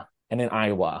Carolina and in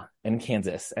Iowa and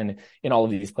Kansas and in all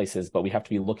of these places, but we have to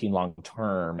be looking long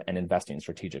term and investing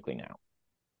strategically now.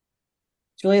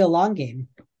 It's really a long game.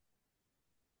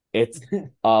 It's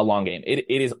a long game. It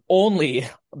is only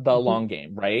the long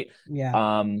game, right?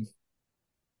 Yeah.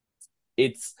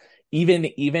 It's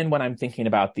even when I'm thinking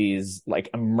about these like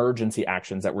emergency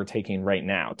actions that we're taking right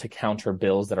now to counter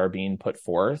bills that are being put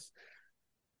forth,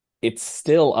 it's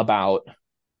still about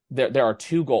there are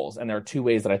two goals, and there are two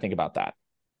ways that I think about that.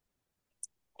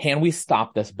 Can we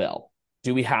stop this bill?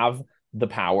 Do we have the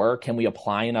power? Can we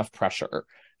apply enough pressure?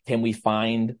 Can we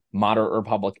find moderate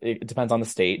Republic? It depends on the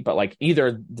state, but like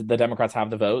either the Democrats have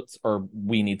the votes or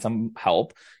we need some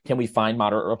help. Can we find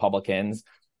moderate Republicans?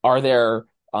 Are there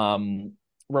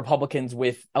Republicans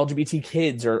with LGBT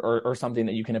kids or something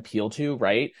that you can appeal to,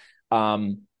 right?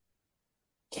 Can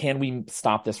we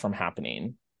stop this from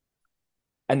happening?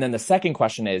 And then the second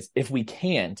question is, if we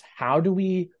can't, how do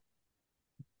we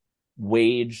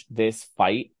wage this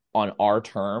fight on our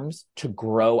terms to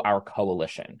grow our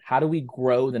coalition? How do we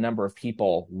grow the number of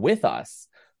people with us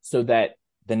so that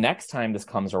the next time this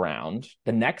comes around,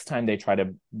 the next time they try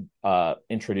to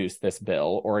introduce this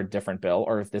bill or a different bill,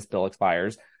 or if this bill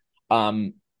expires,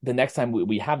 the next time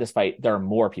we have this fight, there are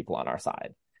more people on our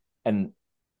side. And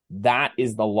that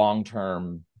is the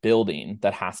long-term building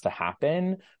that has to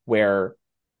happen, where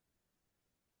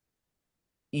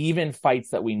even fights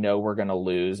that we know we're going to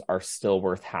lose are still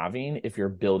worth having if you're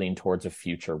building towards a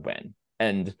future win.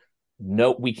 And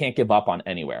no, we can't give up on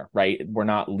anywhere, right? We're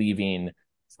not leaving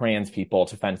trans people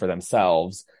to fend for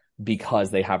themselves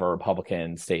because they have a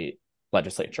Republican state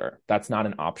legislature. That's not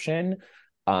an option.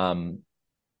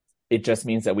 It just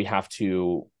means that we have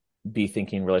to be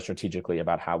thinking really strategically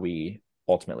about how we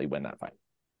ultimately win that fight.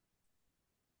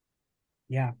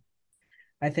 Yeah.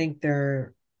 I think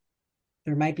there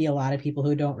might be a lot of people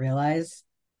who don't realize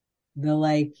the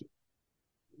like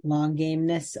long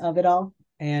gameness of it all.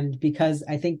 And because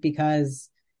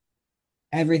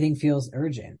everything feels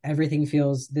urgent, everything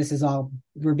feels, this is all,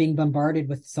 we're being bombarded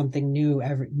with something new,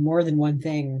 more than one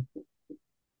thing,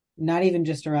 not even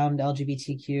just around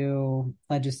anti-LGBTQ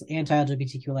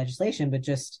legislation, but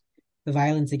just the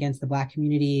violence against the Black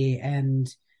community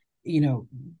and,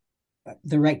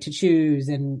 the right to choose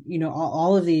and,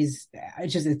 all of these,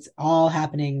 it's all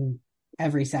happening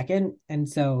every second. And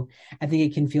so I think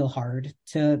it can feel hard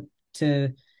to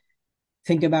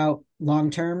think about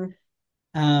long-term.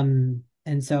 And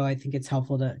so I think it's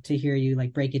helpful to hear you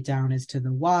like break it down as to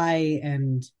the why,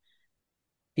 and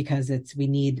because we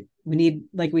need,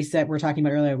 like we said, we're talking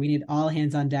about earlier, we need all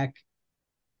hands on deck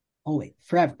only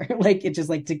forever. Like it's just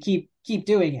like to keep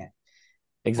doing it.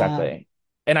 Exactly.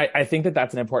 And I think that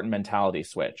that's an important mentality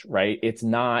switch, right? It's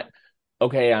not,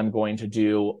 okay, I'm going to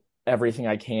do everything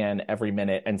I can every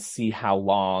minute and see how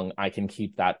long I can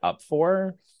keep that up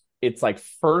for. It's like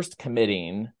first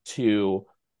committing to,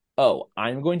 oh,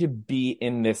 I'm going to be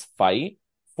in this fight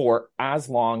for as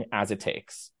long as it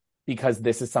takes, because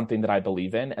this is something that I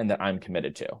believe in and that I'm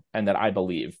committed to, and that I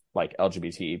believe like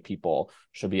LGBT people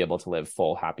should be able to live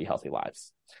full, happy, healthy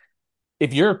lives.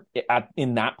 If you're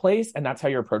in that place and that's how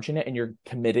you're approaching it and you're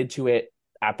committed to it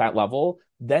at that level,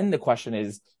 then the question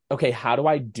is, okay, how do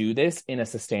I do this in a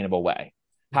sustainable way?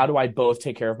 How do I both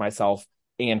take care of myself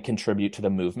and contribute to the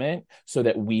movement so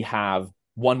that we have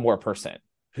one more person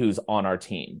who's on our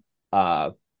team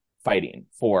fighting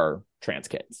for trans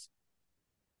kids?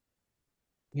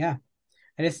 Yeah.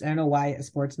 I don't know why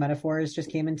sports metaphors just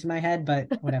came into my head,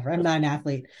 but whatever. I'm not an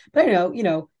athlete. But I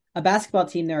know, a basketball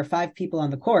team, there are 5 people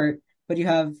on the court, but you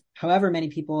have however many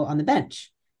people on the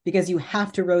bench, because you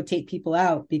have to rotate people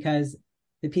out because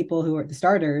the people who are the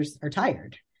starters are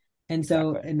tired. And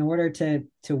so in order to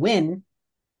win,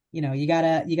 you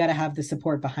gotta have the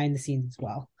support behind the scenes as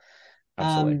well.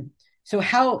 Absolutely. So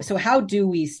how do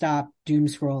we stop doom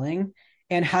scrolling,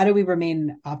 and how do we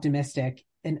remain optimistic,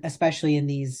 and especially in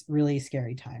these really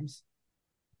scary times?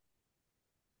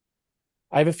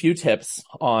 I have a few tips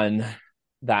on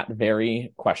that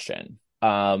very question.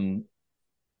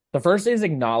 The first is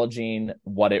acknowledging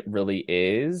what it really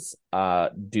is.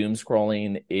 Doom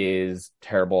scrolling is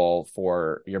terrible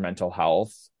for your mental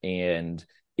health and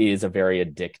is a very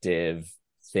addictive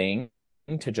thing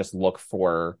to just look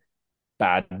for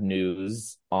bad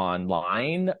news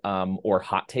online, or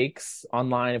hot takes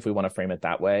online, if we want to frame it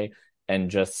that way,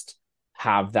 and just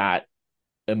have that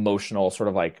emotional sort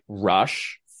of like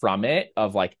rush from it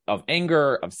of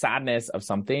anger, of sadness, of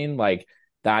something like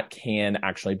that can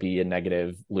actually be a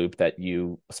negative loop that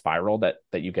you spiral, that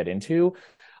you get into.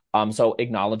 So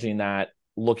acknowledging that,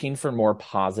 looking for more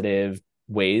positive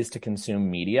ways to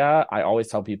consume media. I always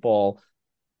tell people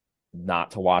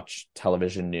not to watch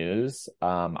television news.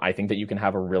 I think that you can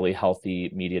have a really healthy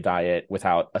media diet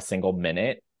without a single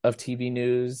minute of TV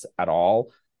news at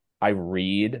all. I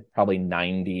read probably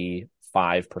 95%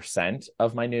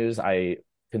 of my news. I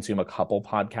consume a couple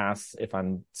podcasts if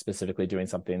I'm specifically doing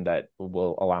something that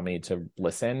will allow me to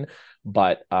listen.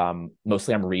 But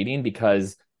mostly I'm reading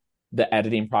because the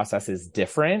editing process is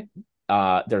different.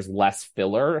 There's less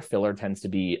filler. Filler tends to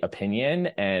be opinion.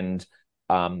 And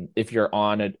if you're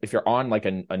on like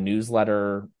a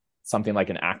newsletter, something like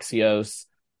an Axios,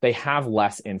 they have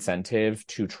less incentive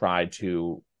to try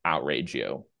to outrage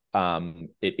you.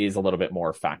 It is a little bit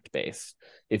more fact-based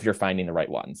if you're finding the right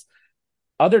ones.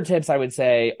 Other tips I would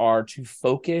say are to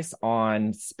focus on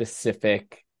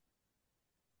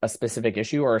a specific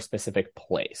issue or a specific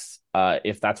place.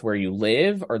 If that's where you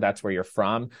live or that's where you're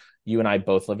from, you and I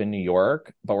both live in New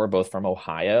York, but we're both from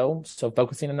Ohio. So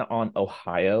focusing on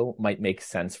Ohio might make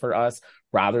sense for us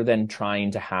rather than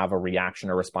trying to have a reaction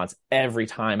or response every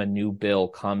time a new bill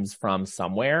comes from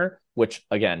somewhere, which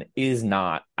again is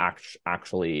not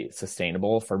actually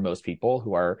sustainable for most people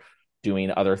who are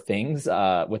doing other things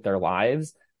with their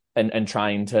lives and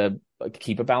trying to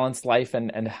keep a balanced life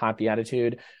and happy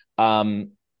attitude.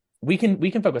 We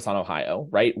can focus on Ohio,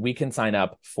 right? We can sign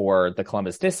up for the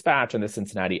Columbus Dispatch and the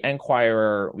Cincinnati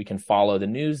Enquirer. We can follow the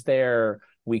news there.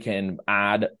 We can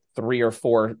add 3 or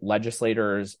 4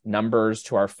 legislators' numbers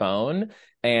to our phone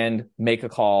and make a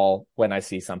call when I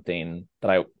see something that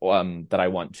I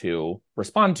want to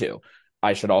respond to.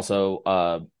 I should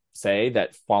also say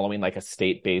that following like a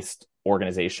state-based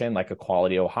organization like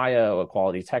Equality Ohio,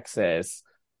 Equality Texas,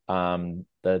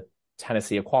 the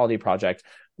Tennessee Equality Project,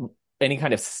 any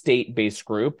kind of state-based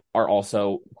group are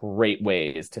also great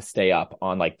ways to stay up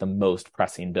on like the most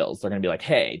pressing bills. They're going to be like,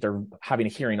 hey, they're having a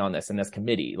hearing on this in this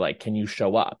committee. Like, can you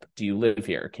show up? Do you live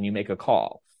here? Can you make a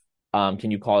call?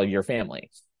 Can you call your family?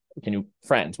 Can you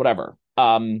friends, whatever.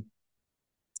 And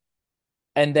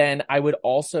then I would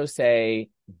also say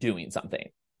doing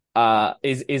something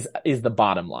is the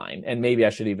bottom line. And maybe I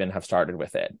should even have started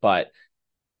with it, but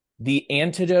the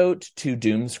antidote to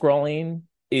doom scrolling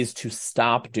is to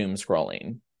stop doom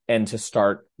scrolling and to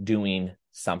start doing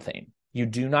something. You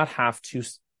do not have to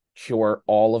cure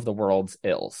all of the world's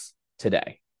ills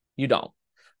today. You don't,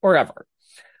 or ever.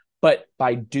 But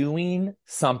by doing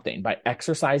something, by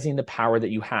exercising the power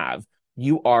that you have,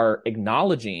 you are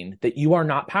acknowledging that you are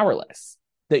not powerless,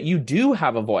 that you do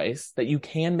have a voice, that you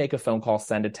can make a phone call,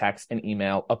 send a text, an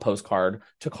email, a postcard,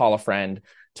 to call a friend,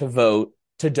 to vote,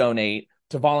 to donate,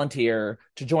 to volunteer,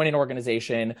 to join an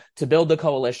organization, to build a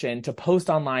coalition, to post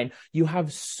online. You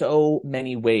have so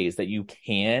many ways that you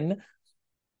can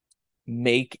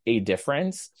make a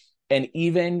difference. And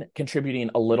even contributing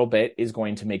a little bit is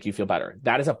going to make you feel better.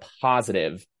 That is a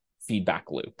positive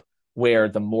feedback loop where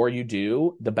the more you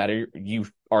do, the better you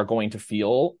are going to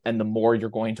feel and the more you're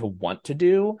going to want to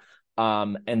do.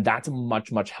 And that's a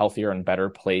much, much healthier and better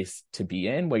place to be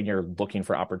in when you're looking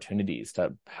for opportunities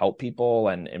to help people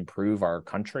and improve our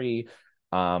country,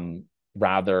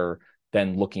 rather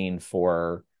than looking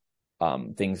for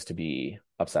things to be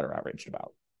upset or outraged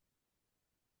about.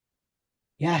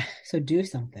 Yeah. So do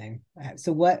something.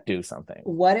 Do something.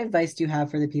 What advice do you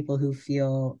have for the people who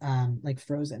feel like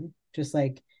frozen? Just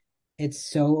like it's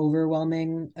so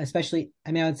overwhelming, especially,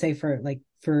 I mean, I would say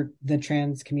for the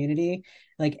trans community,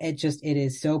 like it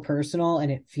is so personal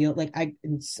and it feels like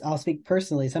I'll speak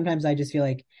personally. Sometimes I just feel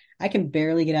like I can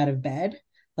barely get out of bed,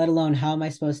 let alone how am I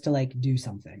supposed to like do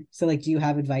something? So like, do you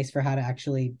have advice for how to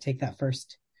actually take that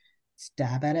first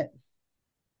stab at it?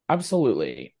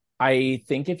 Absolutely. I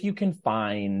think if you can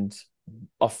find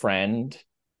a friend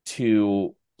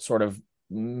to sort of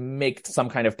make some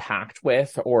kind of pact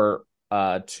with or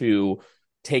to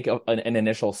take an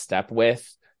initial step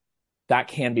with, that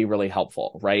can be really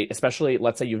helpful, right? Especially,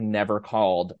 let's say you've never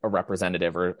called a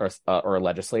representative or a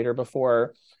legislator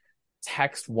before.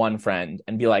 Text one friend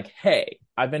and be like, hey,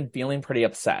 I've been feeling pretty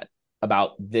upset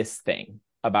about this thing,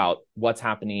 about what's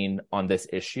happening on this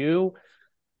issue.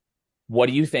 What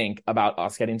do you think about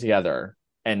us getting together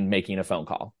and making a phone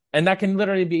call? And that can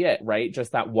literally be it, right?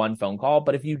 Just that one phone call.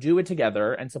 But if you do it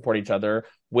together and support each other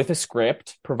with a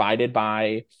script provided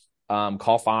by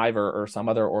Call 5 or some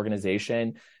other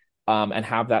organization, and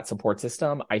have that support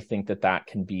system, I think that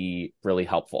can be really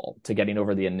helpful to getting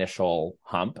over the initial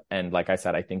hump. And like I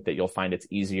said, I think that you'll find it's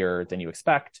easier than you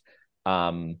expect.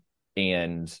 And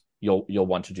you'll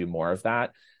want to do more of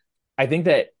that. I think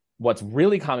that what's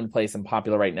really commonplace and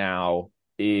popular right now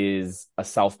is a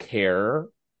self-care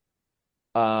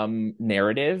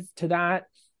narrative to that,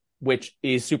 which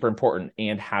is super important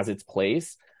and has its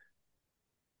place.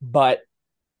 But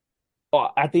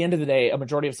at the end of the day, a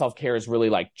majority of self-care is really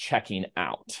like checking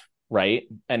out, right?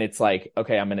 And it's like,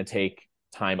 okay, I'm going to take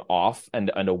time off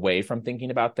and away from thinking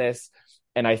about this.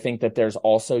 And I think that there's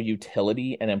also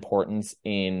utility and importance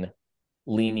in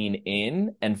leaning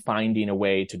in and finding a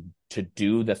way to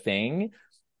do the thing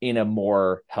in a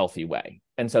more healthy way.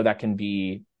 And so that can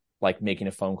be like making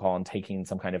a phone call and taking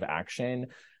some kind of action.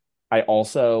 I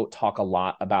also talk a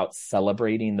lot about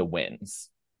celebrating the wins,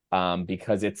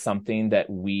 because it's something that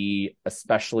we,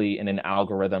 especially in an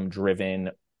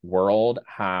algorithm-driven world,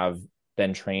 have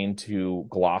been trained to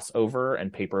gloss over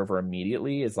and paper over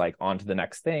immediately, is like on to the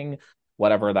next thing,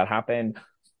 whatever that happened.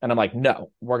 And I'm like,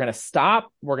 no, we're going to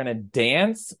stop. We're going to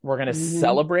dance. We're going to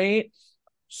celebrate.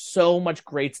 So much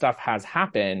great stuff has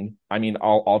happened. I mean,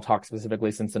 I'll talk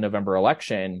specifically since the November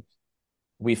election.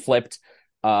 We flipped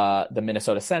the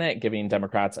Minnesota Senate, giving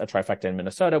Democrats a trifecta in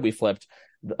Minnesota. We flipped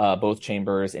both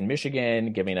chambers in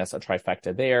Michigan, giving us a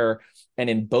trifecta there. And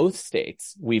in both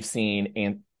states, we've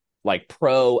seen like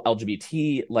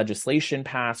pro-LGBT legislation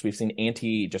passed. We've seen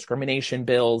anti-discrimination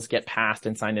bills get passed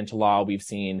and signed into law. We've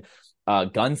seen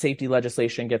gun safety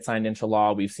legislation get signed into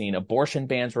law. We've seen abortion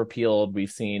bans repealed.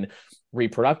 We've seen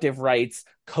reproductive rights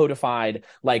codified,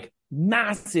 like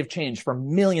massive change for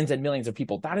millions and millions of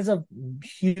people. That is a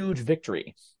huge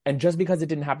victory. And just because it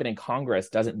didn't happen in Congress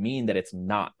doesn't mean that it's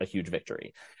not a huge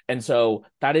victory. And so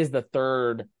that is the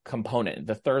third component,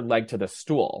 the third leg to the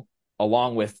stool,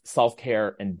 along with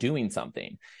self-care and doing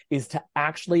something, is to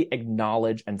actually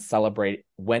acknowledge and celebrate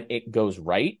when it goes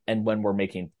right and when we're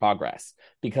making progress.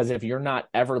 Because if you're not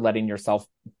ever letting yourself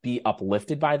be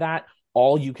uplifted by that,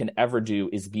 all you can ever do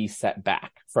is be set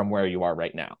back from where you are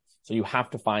right now. So you have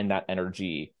to find that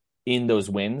energy in those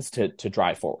wins to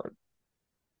drive forward.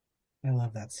 I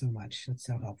love that so much. It's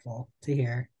so helpful to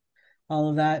hear all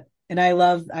of that. And I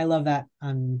love that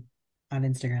on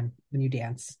Instagram when you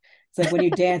dance. It's like when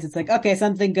you dance, it's like, okay,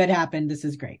 something good happened. This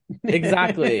is great.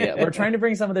 Exactly. We're trying to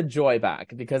bring some of the joy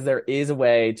back, because there is a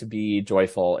way to be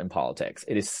joyful in politics.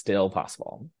 It is still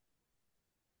possible.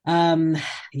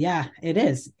 Yeah, it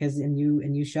is, because and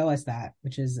you show us that,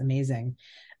 which is amazing.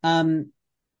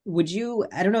 Would you,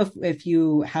 I don't know if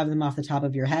you have them off the top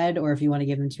of your head, or if you want to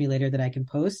give them to me later that I can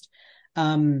post,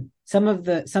 some of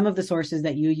the sources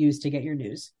that you use to get your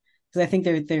news. Because I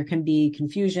think there can be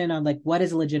confusion on like, what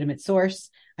is a legitimate source.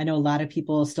 I know a lot of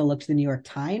people still look to the New York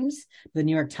Times. The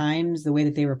New York Times, the way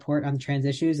that they report on trans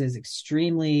issues is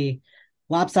extremely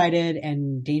lopsided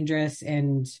and dangerous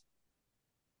and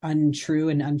untrue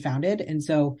and unfounded. And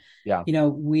so, Yeah,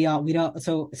 we don't,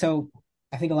 so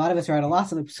I think a lot of us are at a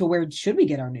loss. So where should we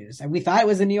get our news? And we thought it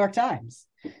was the New York Times.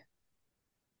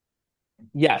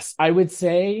 Yes, I would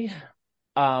say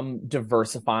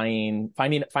diversifying,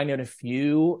 finding a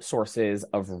few sources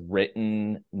of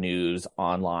written news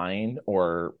online,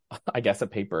 or I guess a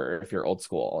paper if you're old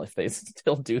school, if they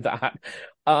still do that,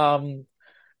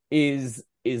 is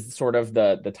sort of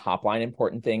the top line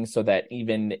important thing, so that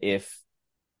even if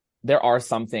there are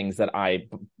some things that I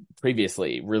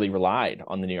previously really relied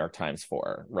on the New York Times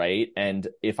for, right? And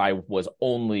if I was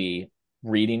only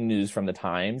reading news from the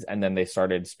Times and then they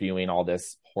started spewing all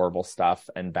this horrible stuff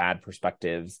and bad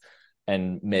perspectives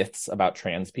and myths about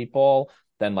trans people,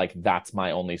 then like that's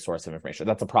my only source of information.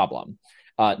 That's a problem.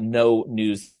 No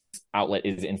news outlet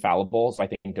is infallible, so I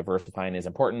think diversifying is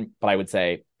important. But I would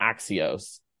say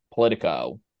Axios,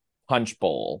 Politico,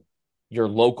 Punchbowl, your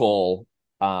local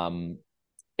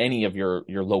any of your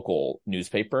local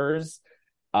newspapers,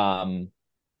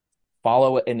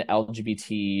 follow an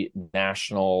LGBT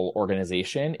national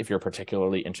organization if you're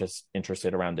particularly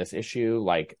interested around this issue,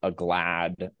 like a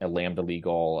GLAAD, a Lambda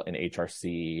Legal, an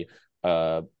HRC,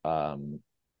 Transgender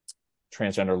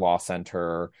Law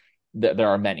Center. There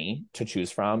are many to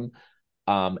choose from.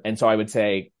 And so I would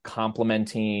say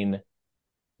complementing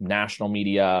national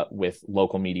media with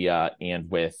local media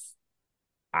and with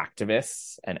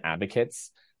activists and advocates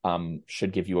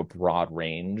should give you a broad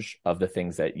range of the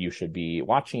things that you should be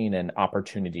watching and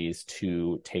opportunities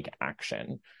to take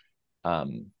action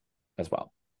as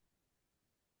well.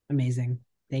 Amazing.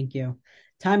 Thank you.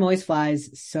 Time always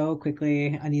flies so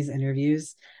quickly on these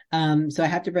interviews. So I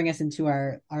have to bring us into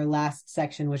our last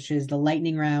section, which is the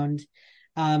lightning round,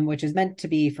 which is meant to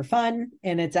be for fun.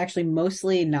 And it's actually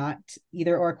mostly not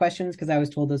either or questions, because I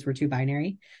was told those were too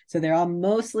binary. So they're all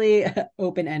mostly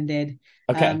open-ended.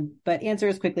 Okay. But answer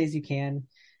as quickly as you can.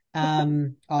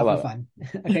 All for fun.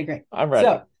 Okay, great. I'm ready.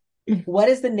 So what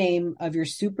is the name of your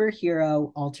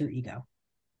superhero alter ego?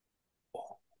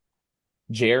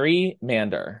 Jerry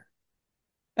Mander.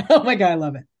 Oh my God, I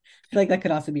love it. I feel like that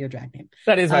could also be your drag name.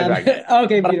 That is my drag name.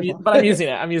 Okay, beautiful. But I'm using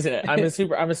it. I'm a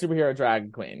superhero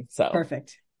drag queen. So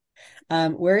perfect.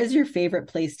 Where is your favorite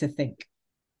place to think?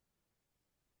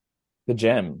 The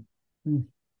gym.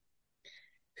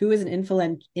 Who is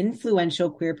an influential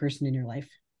queer person in your life?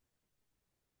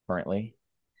 Currently.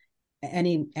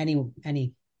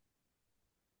 Any.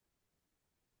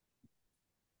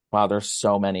 Wow, there's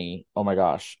so many. Oh my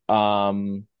gosh.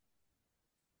 I'm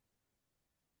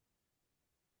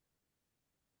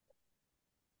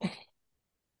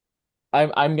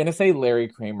gonna say Larry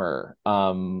Kramer.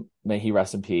 May he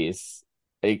rest in peace.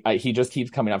 He just keeps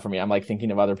coming up for me. I'm like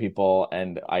thinking of other people,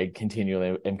 and I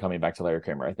continually am coming back to Larry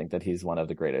Kramer. I think that he's one of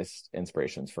the greatest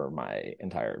inspirations for my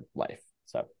entire life.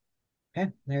 So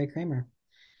Okay, Larry Kramer,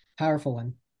 powerful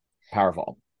one.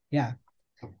 powerful. Yeah.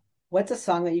 What's a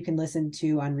song that you can listen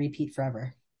to on repeat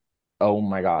forever? Oh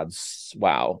my God.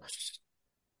 Wow.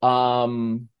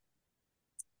 Um,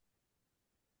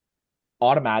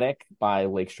 Automatic by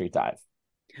Lake Street Dive.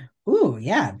 Ooh,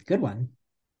 yeah, good one.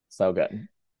 So good.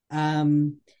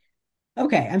 Um,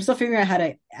 okay, I'm still figuring out how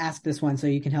to ask this one, so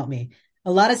you can help me.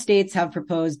 A lot of states have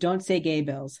proposed don't say gay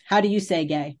bills. How do you say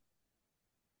gay?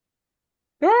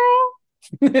 Girl.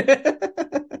 Okay,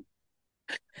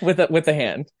 With the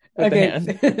hand. With the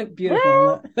hand.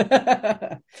 beautiful.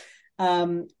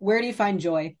 Where do you find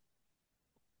joy?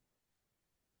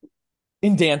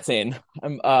 In dancing.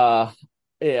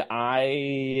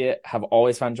 I have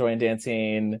always found joy in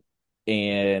dancing,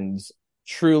 and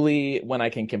truly when I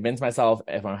can convince myself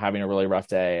if I'm having a really rough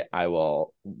day, I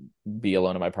will be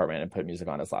alone in my apartment and put music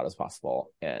on as loud as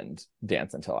possible and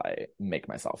dance until I make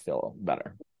myself feel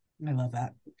better. I love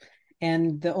that.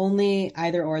 And the only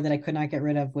either or that I could not get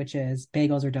rid of, which is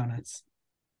bagels or donuts.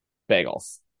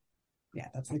 Bagels. Yeah,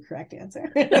 that's the correct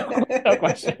answer. No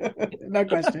question. No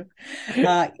question.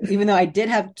 Even though I did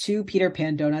have 2 Peter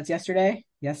Pan donuts yesterday.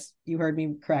 Yes, you heard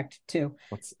me correct, 2.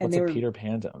 What's And a they were, Peter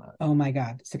Pan donut? oh my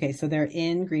God. It's okay. So they're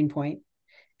in Greenpoint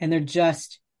and they're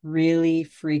just really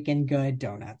freaking good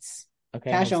donuts.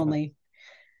 Okay, Cash makes sense. only.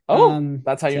 Oh,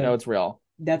 that's how you know So it's real.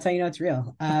 that's how you know it's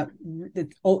real.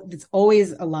 It's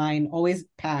always a line, always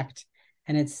packed.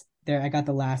 And it's there. I got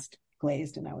the last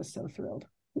glazed and I was so thrilled.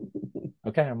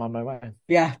 Okay, I'm on my way.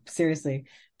 Yeah, seriously.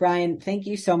 Brian, thank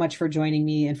you so much for joining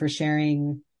me and for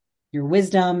sharing your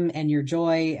wisdom and your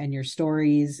joy and your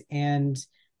stories and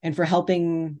for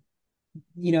helping,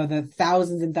 the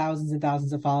thousands and thousands and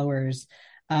thousands of followers,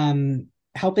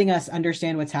 helping us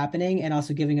understand what's happening and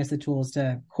also giving us the tools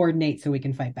to coordinate so we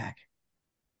can fight back.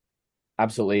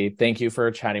 Absolutely. Thank you for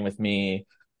chatting with me.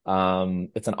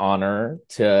 It's an honor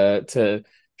to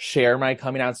share my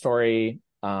coming out story.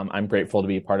 I'm grateful to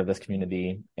be part of this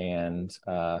community, and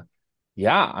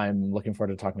yeah, I'm looking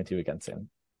forward to talking with you again soon.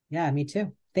 Yeah, me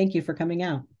too. Thank you for coming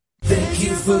out. Thank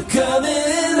you for coming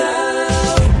out.